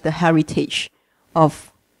symbolize the heritage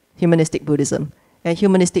of Humanistic Buddhism. And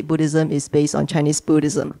Humanistic Buddhism is based on Chinese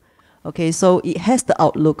Buddhism. Okay, so it has the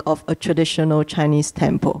outlook of a traditional Chinese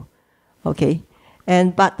temple. Okay,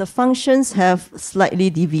 but the functions have slightly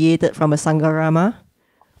deviated from a Sangharama.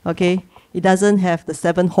 Okay, it doesn't have the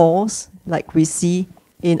 7 halls like we see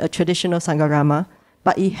in a traditional Sangharama.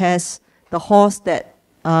 but it has the halls that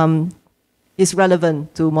is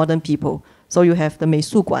relevant to modern people. So you have the 美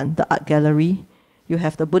术馆, the art gallery, you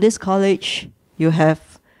have the Buddhist college, you have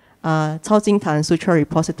超经坛 Sutra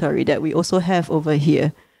repository that we also have over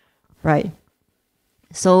here, right?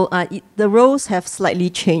 So the roles have slightly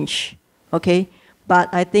changed, okay? But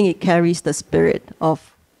I think it carries the spirit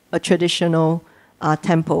of a traditional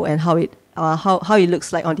temple and how it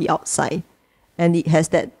looks like on the outside. And it has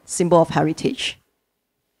that symbol of heritage.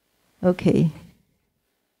 Okay.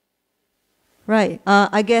 Right.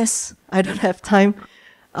 I guess I don't have time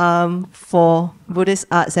for Buddhist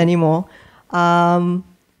arts anymore.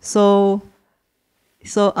 So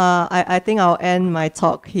I think I'll end my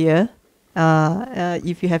talk here.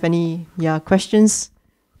 If you have any questions,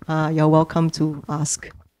 you're welcome to ask.